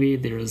first movie,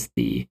 there was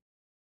the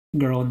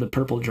girl in the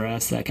purple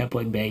dress that kept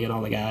like banging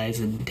all the guys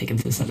and taking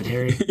to the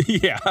cemetery.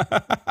 Yeah.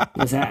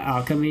 Was that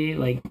Alchemy?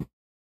 Like,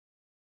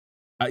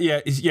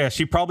 yeah.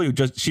 She probably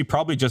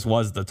just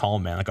was the tall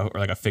man,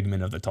 like a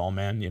figment of the tall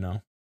man, you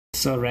know.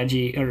 So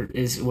Reggie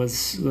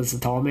was the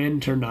tall man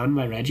turned on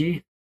by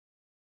Reggie,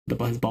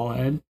 his bald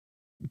head.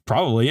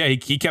 Probably, yeah.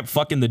 He kept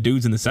fucking the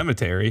dudes in the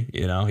cemetery,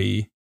 you know.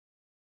 He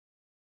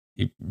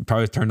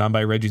probably was turned on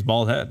by Reggie's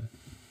bald head.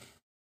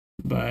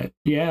 But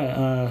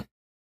yeah,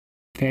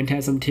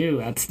 Phantasm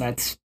 2.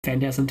 That's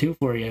Phantasm 2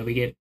 for you. We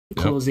get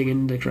closing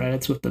in the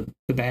credits with the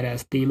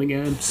badass theme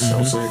again.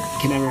 So sick.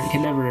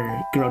 Can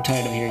never grow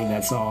tired of hearing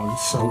that song.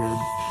 So good.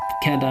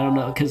 Kent, I don't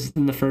know, because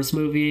in the first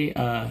movie,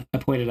 I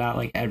pointed out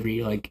like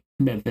every like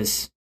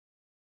Memphis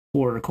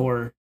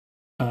horrorcore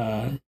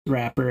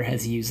rapper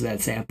has used that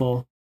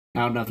sample.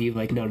 I don't know if you've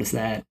like noticed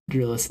that if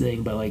you're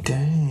listening, but like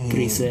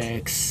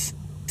 3-6,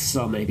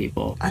 so many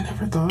people. I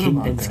never thought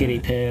Kingpin, about that. Skinny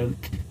Pimp,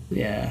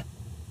 yeah.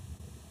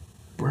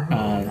 Bro,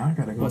 I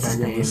gotta go back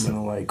and listen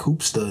to like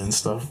Koopsta and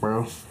stuff,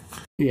 bro.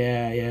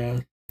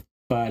 Yeah.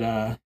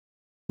 But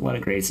what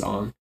a great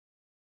song.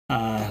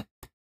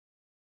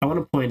 I want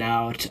to point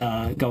out,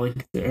 I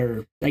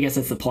guess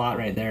that's the plot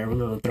right there. We're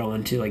going to throw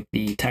into like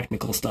the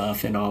technical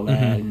stuff and all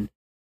that, and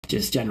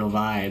just general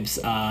vibes.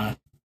 I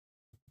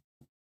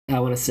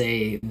want to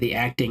say the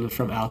acting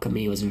from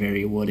Alchemy was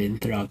very wooden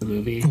throughout the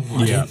movie.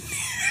 Yeah.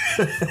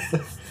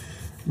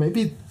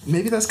 Maybe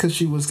that's because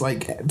she was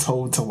like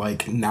told to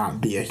like not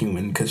be a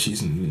human because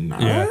she's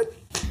not. Yeah.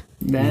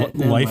 That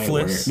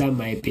lifeless. That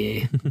might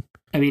be.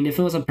 I mean, if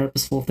it was a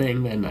purposeful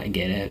thing, then I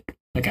get it.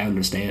 Like, I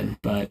understand,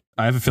 but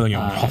I have a feeling it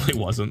probably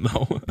wasn't,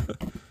 though.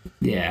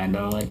 Yeah,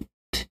 no, like,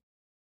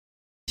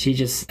 she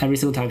just, every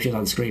single time she was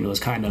on screen, it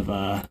was kind of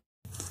a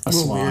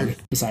slog, weird.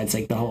 Besides,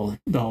 like, the whole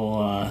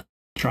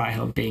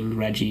tri-humping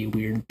Reggie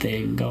weird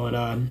thing going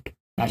on.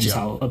 That's just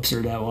how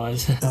absurd that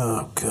was.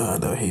 Oh,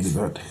 God, I hated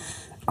that.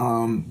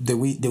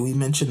 Did we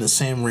mention the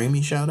Sam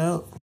Raimi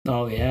shout-out?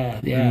 Oh,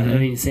 yeah. I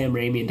mean, Sam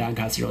Raimi and Don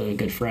Coscarelli are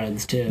good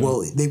friends, too.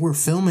 Well, they were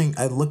filming,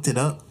 I looked it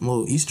up,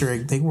 little Easter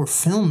egg, they were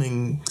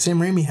filming, Sam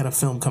Raimi had a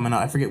film coming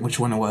out, I forget which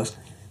one it was,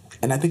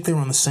 and I think they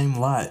were on the same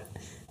lot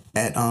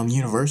at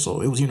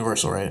Universal. It was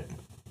Universal, right?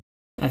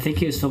 I think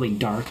he was filming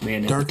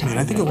Darkman at the time.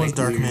 I think it was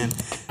Darkman.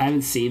 I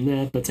haven't seen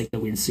that, but it's like the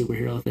weird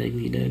superhero thing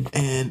he did.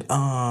 And,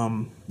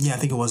 yeah, I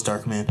think it was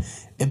Darkman.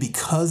 And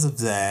because of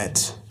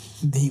that,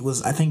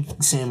 I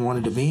think Sam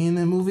wanted to be in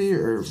the movie,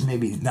 or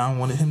maybe Don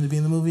wanted him to be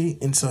in the movie,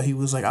 and so he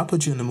was like, I'll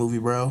put you in the movie,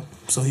 bro.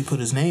 So he put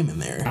his name in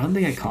there. I don't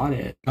think I caught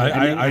it.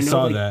 I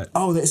saw like, that.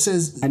 Oh, it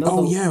says,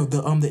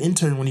 the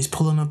intern, when he's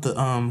pulling up the,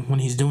 when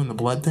he's doing the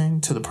blood thing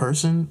to the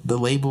person, the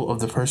label of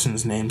the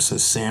person's name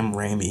says Sam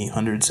Raimi,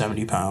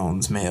 170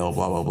 pounds, male,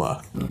 blah, blah,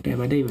 blah. Oh, damn,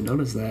 I didn't even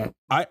notice that.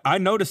 I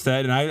noticed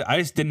that, and I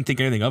just didn't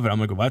think anything of it. I'm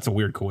like, well, that's a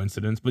weird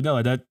coincidence. But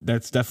no,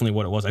 that's definitely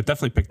what it was. I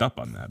definitely picked up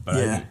on that, but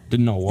I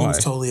didn't know why.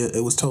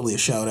 It was totally a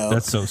shout out.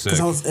 That's so sick.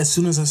 Because as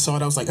soon as I saw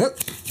it, I was like, oh.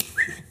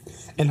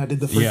 And I did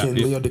the freaking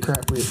Leo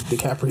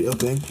DiCaprio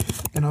thing.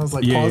 And I was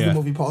like,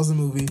 pause the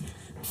movie.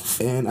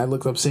 And I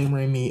looked up Sam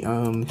Raimi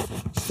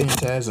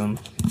Phantasm,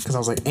 because I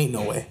was like, ain't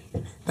no way.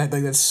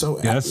 That's so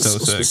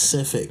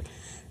specific.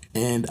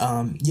 And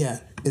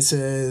it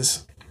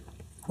says,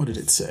 what did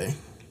it say?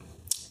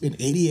 In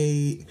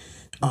 88,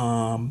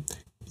 Don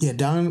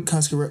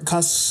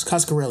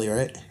Coscarelli,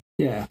 right?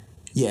 Yeah.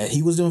 Yeah,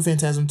 he was doing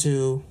Phantasm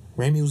 2.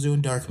 Raimi was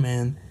doing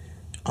Darkman.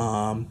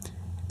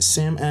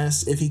 Sam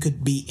asked if he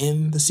could be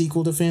in the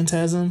sequel to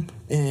Phantasm,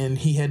 and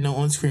he had no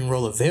on-screen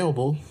role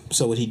available.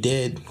 So what he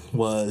did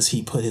was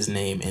he put his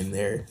name in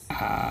there.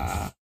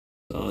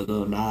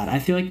 So nod. I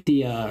feel like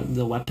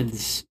the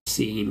weapons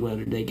scene where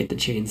they get the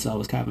chainsaw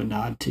was kind of a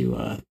nod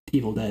to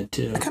Evil Dead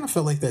too. I kind of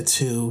felt like that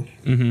too.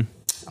 Mm-hmm.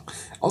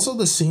 Also,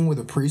 the scene where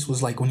the priest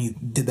was like when he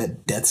did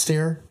that death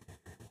stare,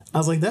 I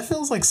was like, that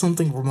feels like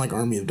something from like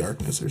Army of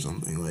Darkness or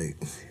something.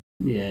 Like,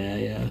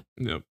 yeah.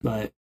 Yep.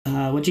 But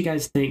what do you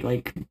guys think?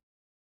 Like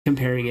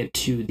comparing it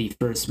to the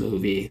first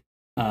movie,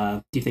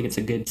 do you think it's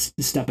a good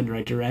step in the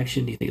right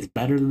direction? Do you think it's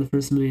better than the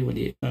first movie? What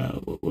do you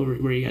where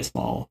do you guys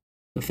fall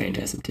with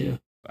Phantasm 2?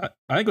 I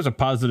think it was a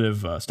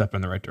positive step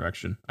in the right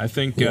direction. I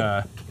think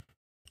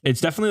it's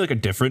definitely like a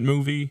different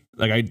movie,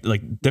 like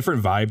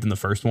different vibe than the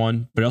first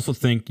one. But I also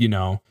think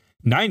 9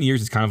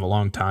 years is kind of a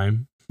long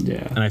time.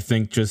 Yeah, and I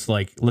think just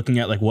like looking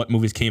at like what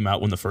movies came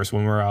out when the first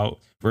one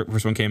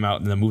came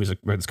out, and the movies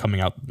that's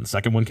coming out, the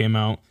second one came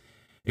out,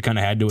 it kind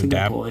of had to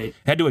adapt.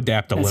 Had to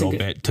adapt a little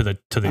bit to the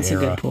era. That's a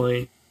good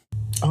point.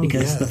 Oh,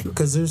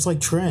 because there's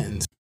like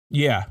trends.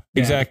 Yeah,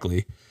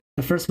 exactly.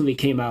 The first movie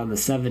came out in the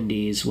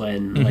 70s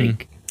when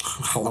like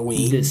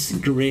Halloween,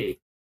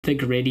 the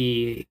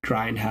gritty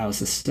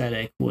grindhouse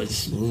aesthetic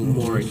was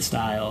more in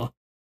style,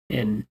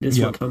 and this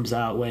one comes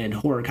out when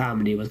horror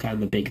comedy was kind of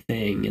the big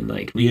thing, and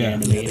like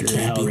Reanimator,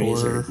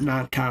 Hellraiser,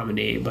 not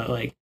comedy, but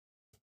like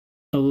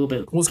a little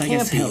bit. I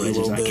guess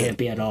Hellraiser's not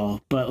campy at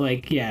all, but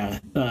like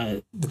the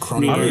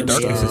Army of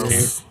Darkness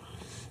is camp.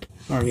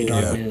 Army of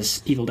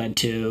Darkness, Evil Dead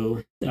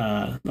 2,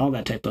 all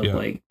that type of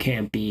like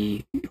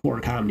campy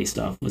horror comedy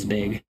stuff was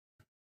big.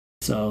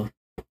 So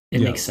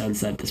it makes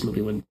sense that this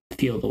movie would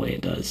feel the way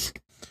it does.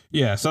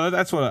 Yeah, so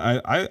that's what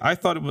I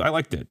thought. I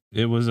liked it.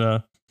 It was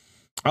I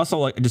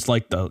also just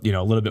liked the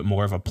a little bit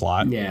more of a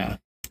plot. Yeah,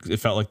 it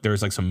felt like there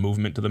was like some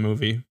movement to the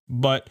movie,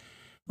 but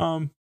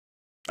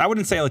I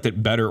wouldn't say I liked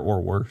it better or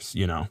worse.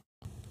 Yeah,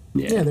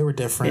 they were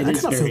different. I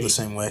kind of feel the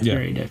same way. Yeah.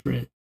 Very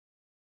different.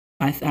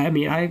 I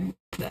mean,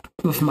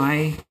 with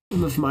my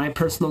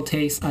personal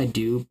taste, I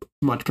do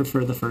much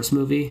prefer the first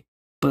movie,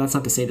 but that's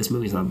not to say this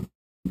movie's not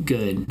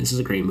good. This is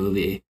a great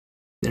movie.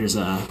 There's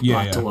a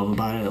lot to love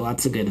about it.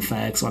 Lots of good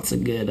effects, lots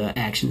of good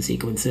action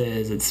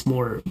sequences. It's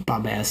more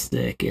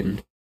bombastic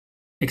and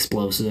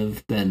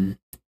explosive than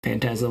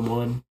Phantasm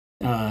 1.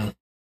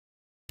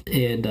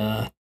 It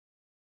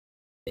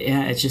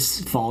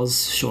just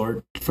falls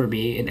short for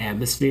me in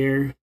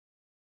atmosphere.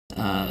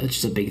 It's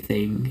just a big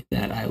thing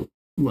that I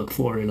look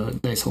for in a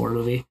nice horror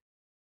movie.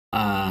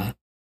 But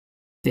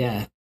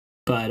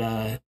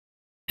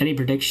any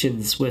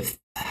predictions with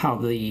how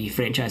the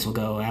franchise will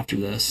go after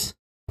this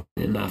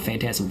in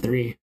Phantasm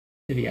 3,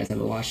 if you guys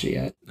haven't watched it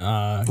yet?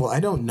 Well, I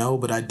don't know,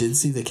 but I did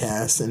see the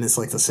cast and it's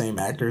like the same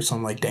actors, so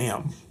I'm like,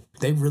 damn,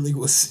 they really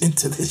was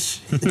into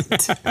this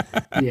shit.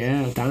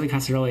 Yeah, Donnie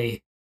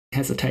Coscarelli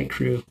has a tight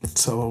crew.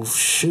 So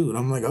shoot,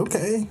 I'm like,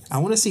 okay, I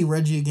want to see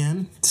Reggie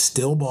again,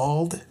 still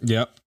bald.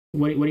 Yep.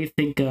 What do you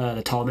think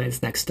the Tall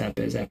Man's next step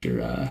is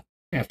after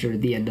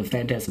the end of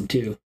Phantasm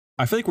 2?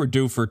 I feel like we're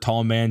due for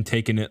Tall Man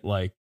taking it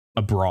like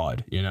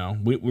abroad.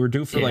 We're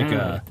due for like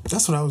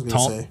that's what I was gonna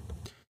say.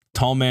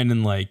 Tall Man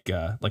in like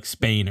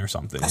Spain or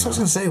something. That's what I was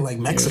gonna say, like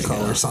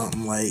Mexico or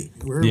something. Like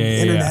we're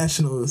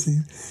international.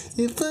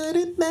 You put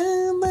it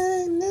down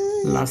like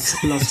Los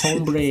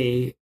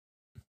Hombre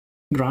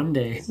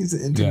Grande. He's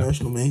an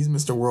international man. He's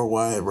Mr.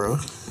 Worldwide, bro.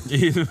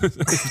 He's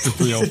Mr.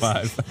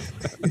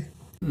 305.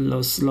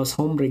 Los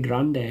Hombre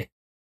Grande.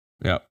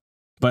 Yeah.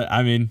 But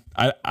I mean,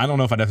 I don't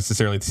know if I'd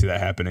necessarily see that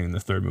happening in the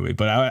third movie,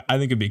 but I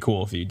think it'd be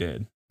cool if he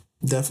did.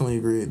 Definitely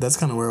agree. That's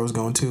kind of where I was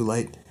going to.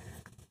 Like,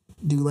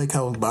 do like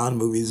how Bond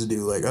movies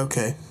do. Like,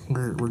 okay,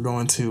 we're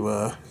going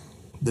to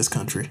this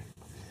country.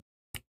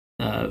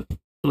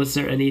 Was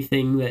there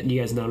anything that you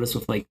guys noticed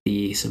with like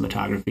the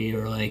cinematography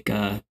or like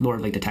more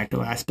of like the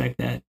technical aspect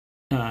that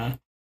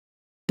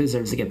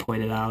deserves to get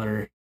pointed out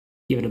or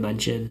given a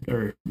mention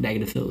or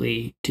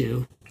negatively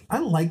too? I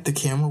like the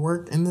camera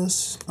work in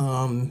this,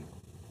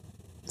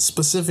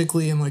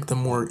 specifically in like the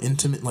more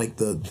intimate, like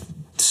the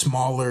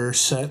smaller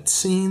set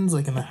scenes,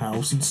 like in the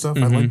house and stuff.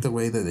 Mm-hmm. I like the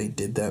way that they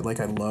did that. Like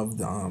I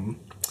loved.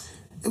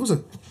 It was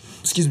a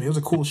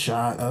cool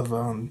shot of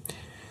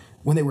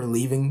when they were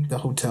leaving the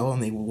hotel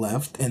and they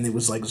left, and it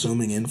was like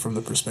zooming in from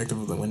the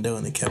perspective of the window,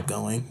 and they kept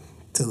going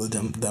to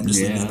them just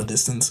leaving in the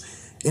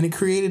distance, and it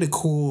created a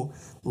cool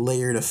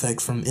layered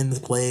effect from in the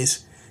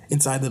place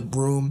inside the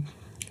room.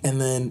 And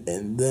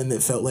then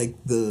it felt like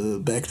the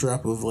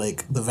backdrop of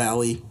like the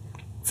valley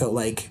felt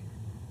like,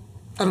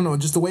 I don't know,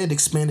 just the way it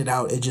expanded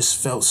out, it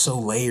just felt so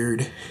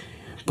layered.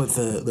 But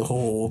the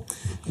whole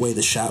way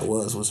the shot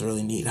was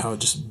really neat, how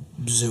it just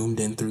zoomed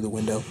in through the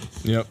window.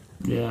 Yep.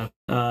 Yeah.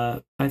 I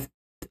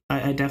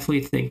definitely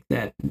think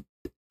that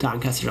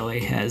Don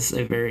Coscarelli has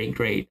a very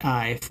great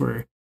eye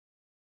for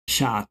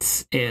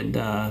shots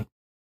and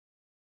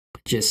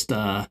just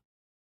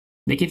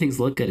making things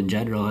look good in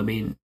general. I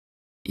mean,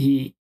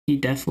 he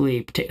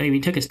definitely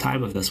took his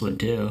time with this one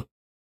too,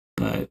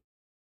 but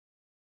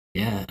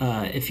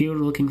yeah, if you were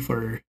looking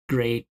for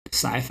great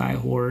sci-fi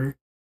horror,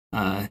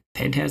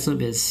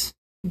 Phantasm is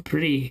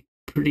pretty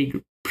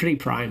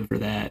prime for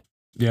that.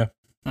 Yeah.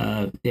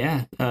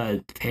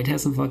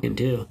 Phantasm fucking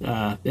too.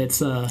 It's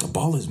the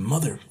ball is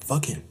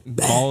motherfucking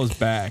back. Ball is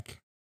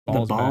back.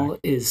 The ball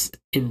is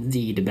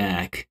indeed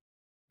back.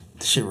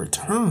 Shit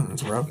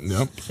returns, bro.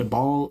 Yep. The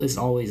ball is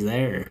always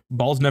there.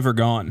 Ball's never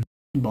gone.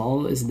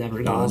 Ball is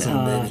never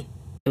gone.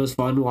 It was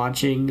fun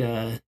watching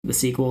the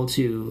sequel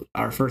to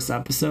our first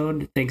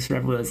episode. Thanks for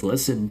everyone that's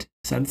listened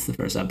since the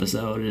first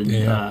episode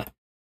and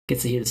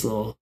gets to hear this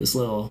little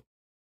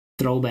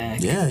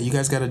throwback. Yeah, you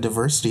guys got a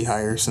diversity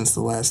hire since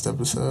the last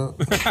episode.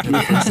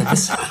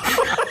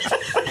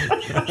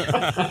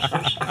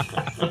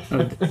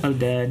 I'm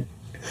dead.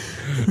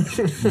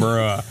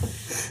 Bruh.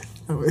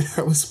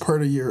 That was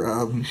part of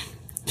your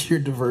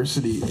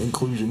diversity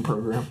inclusion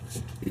program.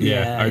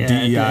 Our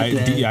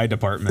DEI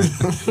department.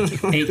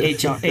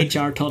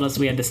 HR told us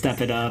we had to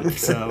step it up.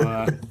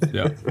 So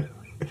yeah.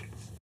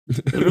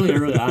 Really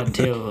early on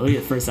too. Really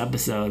the first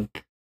episode.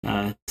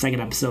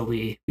 Second episode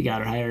we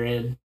got our hire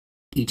in.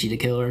 Ichi the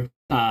Killer.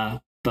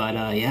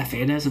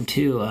 Phantasm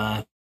 2.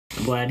 I'm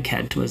glad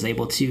Kent was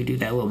able to do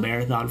that little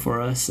marathon for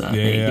us.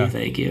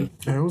 Thank you.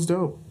 It was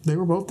dope. They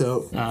were both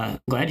dope.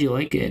 Glad you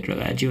like it.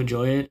 Glad you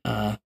enjoy it.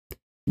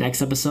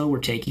 Next episode, we're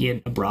taking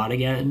it abroad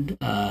again.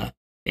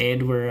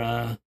 And we're,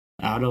 I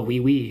don't know,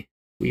 wee.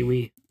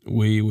 A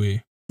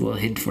little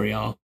hint for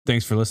y'all.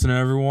 Thanks for listening,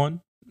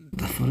 everyone.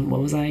 What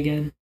was I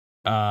again?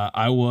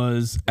 I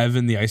was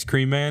Evan the ice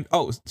cream man.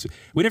 Oh,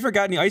 we never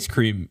got any ice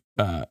cream.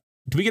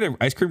 Did we get an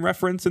ice cream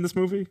reference in this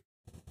movie?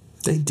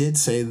 They did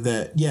say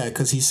that, yeah,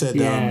 because he said,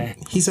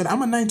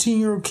 I'm a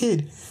 19-year-old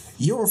kid.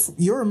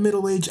 You're a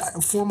middle-aged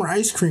former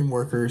ice cream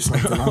worker or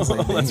something. I was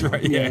like, that's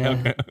right. Yeah.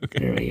 Okay.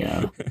 There we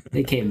go.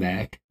 They came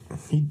back.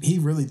 He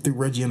really threw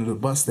Reggie under the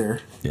bus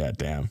there. Yeah,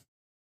 damn.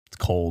 It's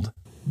cold.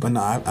 But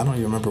no, I don't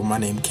even remember my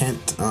name.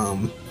 Kent,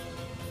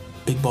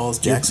 Big Balls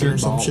Jackson or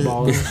some shit.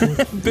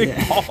 Big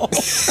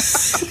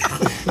Balls.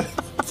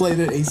 Played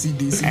an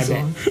AC/DC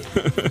song.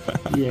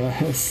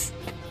 Yes.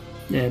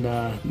 And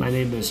my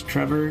name is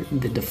Trevor,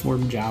 the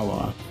Deformed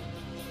Jawa.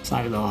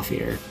 Signing off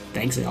here.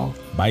 Thanks, y'all.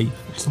 Bye.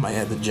 Somebody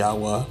had the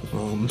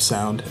Jawa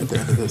sound at the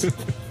end of this.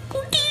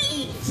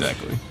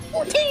 Exactly.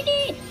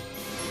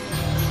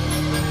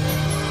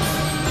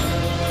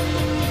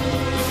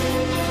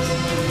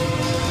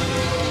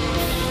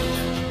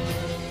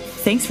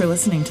 Thanks for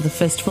listening to the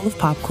Fistful of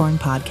Popcorn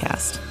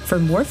podcast. For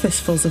more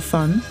fistfuls of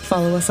fun,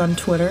 follow us on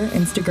Twitter,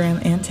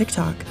 Instagram, and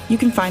TikTok. You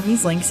can find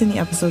these links in the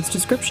episode's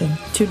description.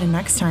 Tune in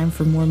next time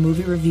for more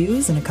movie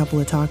reviews and a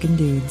couple of talking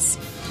dudes.